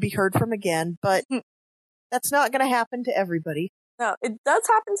and never be heard from again, but that's not going to happen to everybody. No, it does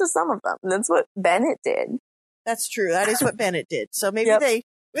happen to some of them. That's what Bennett did. That's true. That is what Bennett did. So maybe they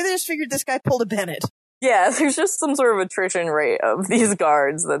just figured this guy pulled a Bennett. Yeah, there's just some sort of attrition rate of these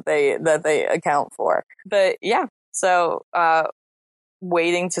guards that they account for. But yeah, so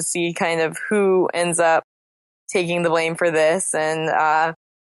waiting to see kind of who ends up taking the blame for this and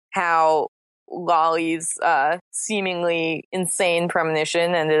how Lolly's seemingly insane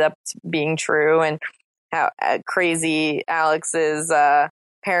premonition ended up being true, and how crazy Alex's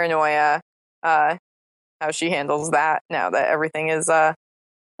paranoia, how she handles that now that everything is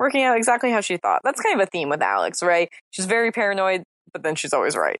working out exactly how she thought. That's kind of a theme with Alex, right? She's very paranoid, but then she's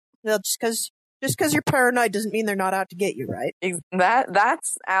always right. Well, just because you're paranoid doesn't mean they're not out to get you, right?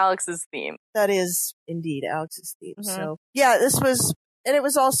 That's Alex's theme. That is indeed Alex's theme. Mm-hmm. So yeah, it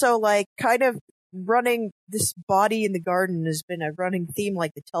was also like kind of running this body in the garden has been a running theme,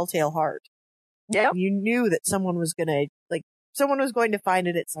 like the Telltale Heart. Yeah, you knew that someone was going to find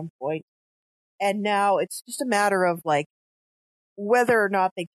it at some point, and now it's just a matter of like whether or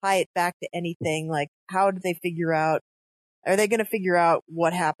not they tie it back to anything. Like, how do they figure out? Are they going to figure out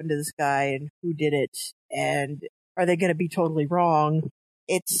what happened to this guy and who did it? And are they going to be totally wrong?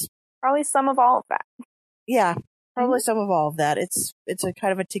 It's probably some of all of that. Yeah, probably some of all of that. It's a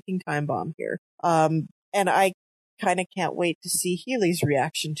kind of a ticking time bomb here. And I kind of can't wait to see Healy's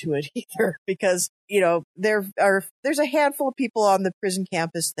reaction to it either, because, there's a handful of people on the prison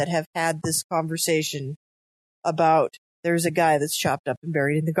campus that have had this conversation about there's a guy that's chopped up and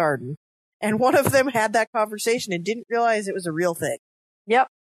buried in the garden. And one of them had that conversation and didn't realize it was a real thing. Yep.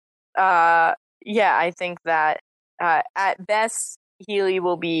 Yeah, I think that at best, Healy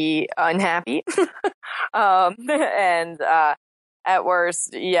will be unhappy. And at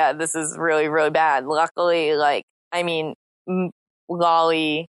worst, yeah, this is really, really bad. Luckily,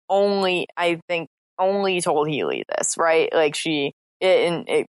 Lolly only told Healy this, right? Like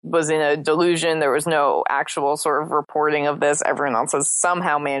it was in a delusion. There was no actual sort of reporting of this. Everyone else has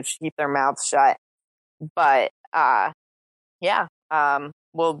somehow managed to keep their mouths shut. But,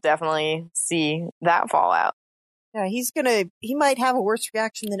 we'll definitely see that fallout. Yeah, he might have a worse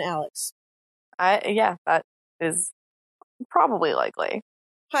reaction than Alex. That is probably likely.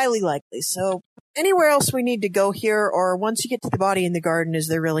 Highly likely. So, anywhere else we need to go here, or once you get to the body in the garden, is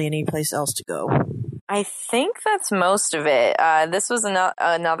there really any place else to go? I think that's most of it. This was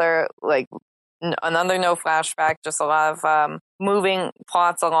another no flashback, just a lot of moving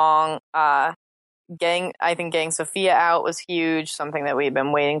plots along. I think getting Sophia out was huge, something that we've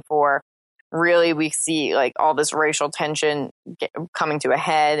been waiting for. Really, we see like all this racial tension coming to a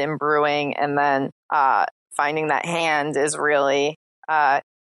head and brewing, and then finding that hand is really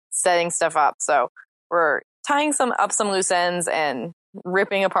setting stuff up. So we're tying some loose ends and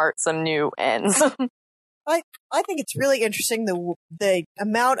ripping apart some new ends. I think it's really interesting the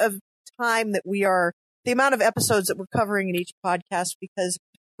amount of time that the amount of episodes that we're covering in each podcast, because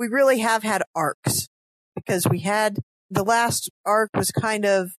we really have had arcs. Because we had the last arc was kind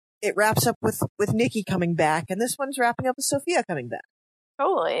of, it wraps up with Nikki coming back, and this one's wrapping up with Sophia coming back.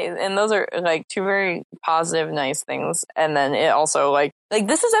 Totally. And those are like two very positive, nice things. And then it also like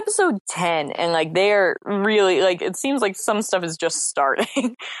this is episode 10, and like they're really like, it seems like some stuff is just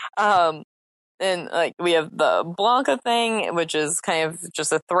starting. And like we have the Blanca thing, which is kind of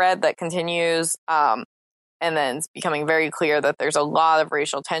just a thread that continues. And then it's becoming very clear that there's a lot of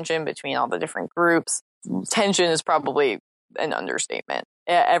racial tension between all the different groups. Tension is probably an understatement.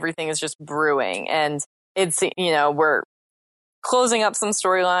 Everything is just brewing, and it's, we're closing up some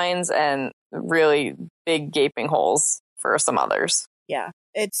storylines and really big gaping holes for some others. Yeah.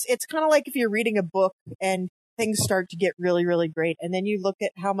 It's kind of like if you're reading a book and things start to get really, really great, and then you look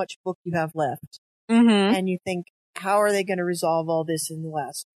at how much book you have left, and you think, how are they going to resolve all this in the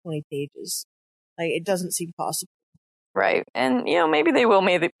last 20 pages? Like, it doesn't seem possible. Right. And, maybe they will,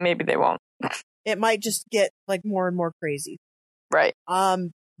 maybe they won't. It might just get like more and more crazy. Right.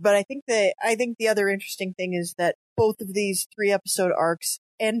 But I think the other interesting thing is that both of these 3 episode arcs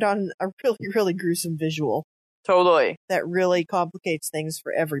end on a really, really gruesome visual. Totally. That really complicates things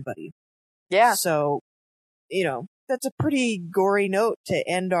for everybody. Yeah. So, that's a pretty gory note to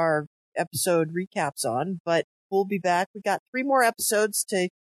end our episode recaps on, but we'll be back. We got 3 more episodes to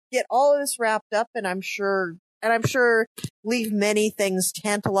get all of this wrapped up, and I'm sure leave many things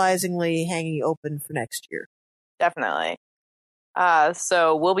tantalizingly hanging open for next year. Definitely.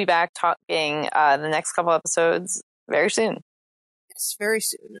 So we'll be back talking the next couple episodes very soon. Yes, very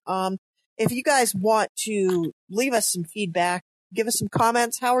soon. If you guys want to leave us some feedback, give us some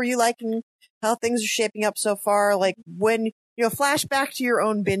comments. How are you liking how things are shaping up so far? Like, when, flash back to your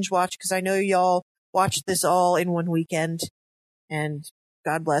own binge watch, because I know y'all watched this all in one weekend, and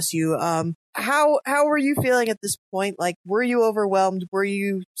God bless you. How were you feeling at this point? Like, were you overwhelmed? Were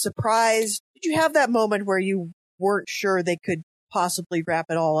you surprised? Did you have that moment where you weren't sure they could possibly wrap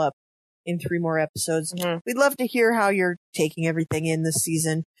it all up in 3 more episodes? Mm-hmm. We'd love to hear how you're taking everything in this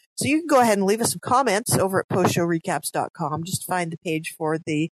season. So you can go ahead and leave us some comments over at postshowrecaps.com. Just find the page for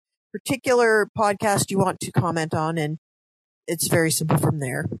the particular podcast you want to comment on, and it's very simple from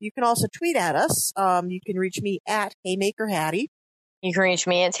there. You can also tweet at us. You can reach me at Haymaker Hattie. You can reach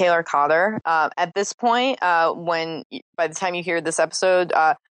me at Taylor Cotter. At this point, by the time you hear this episode,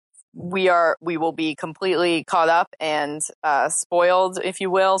 we will be completely caught up and spoiled, if you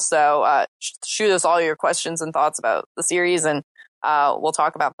will. So shoot us all your questions and thoughts about the series, and we'll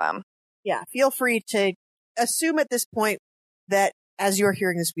talk about them. Yeah, feel free to assume at this point that as you're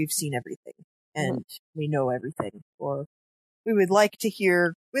hearing this, we've seen everything and we know everything. Or we'd like to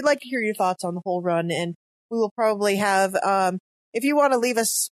hear your thoughts on the whole run, and we will probably have, if you want to leave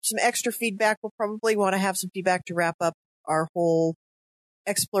us some extra feedback, we'll probably want to have some feedback to wrap up our whole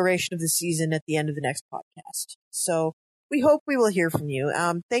exploration of the season at the end of the next podcast. So we hope we will hear from you.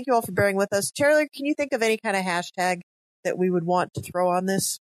 Thank you all for bearing with us. Taylor, can you think of any kind of hashtag that we would want to throw on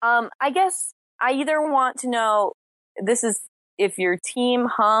this? I guess I either want to know, this is if you're team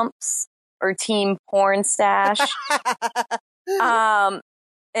humps or team porn stash. And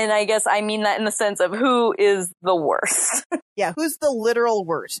I guess I mean that in the sense of who is the worst. Yeah, who's the literal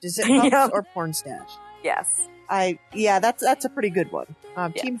worst? Is it humps or porn stash? Yes. That's a pretty good one. Yeah.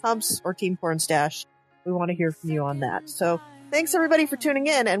 Team humps or team porn stash. We want to hear from you on that. So thanks everybody for tuning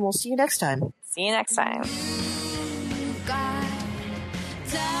in, and we'll see you next time. See you next time.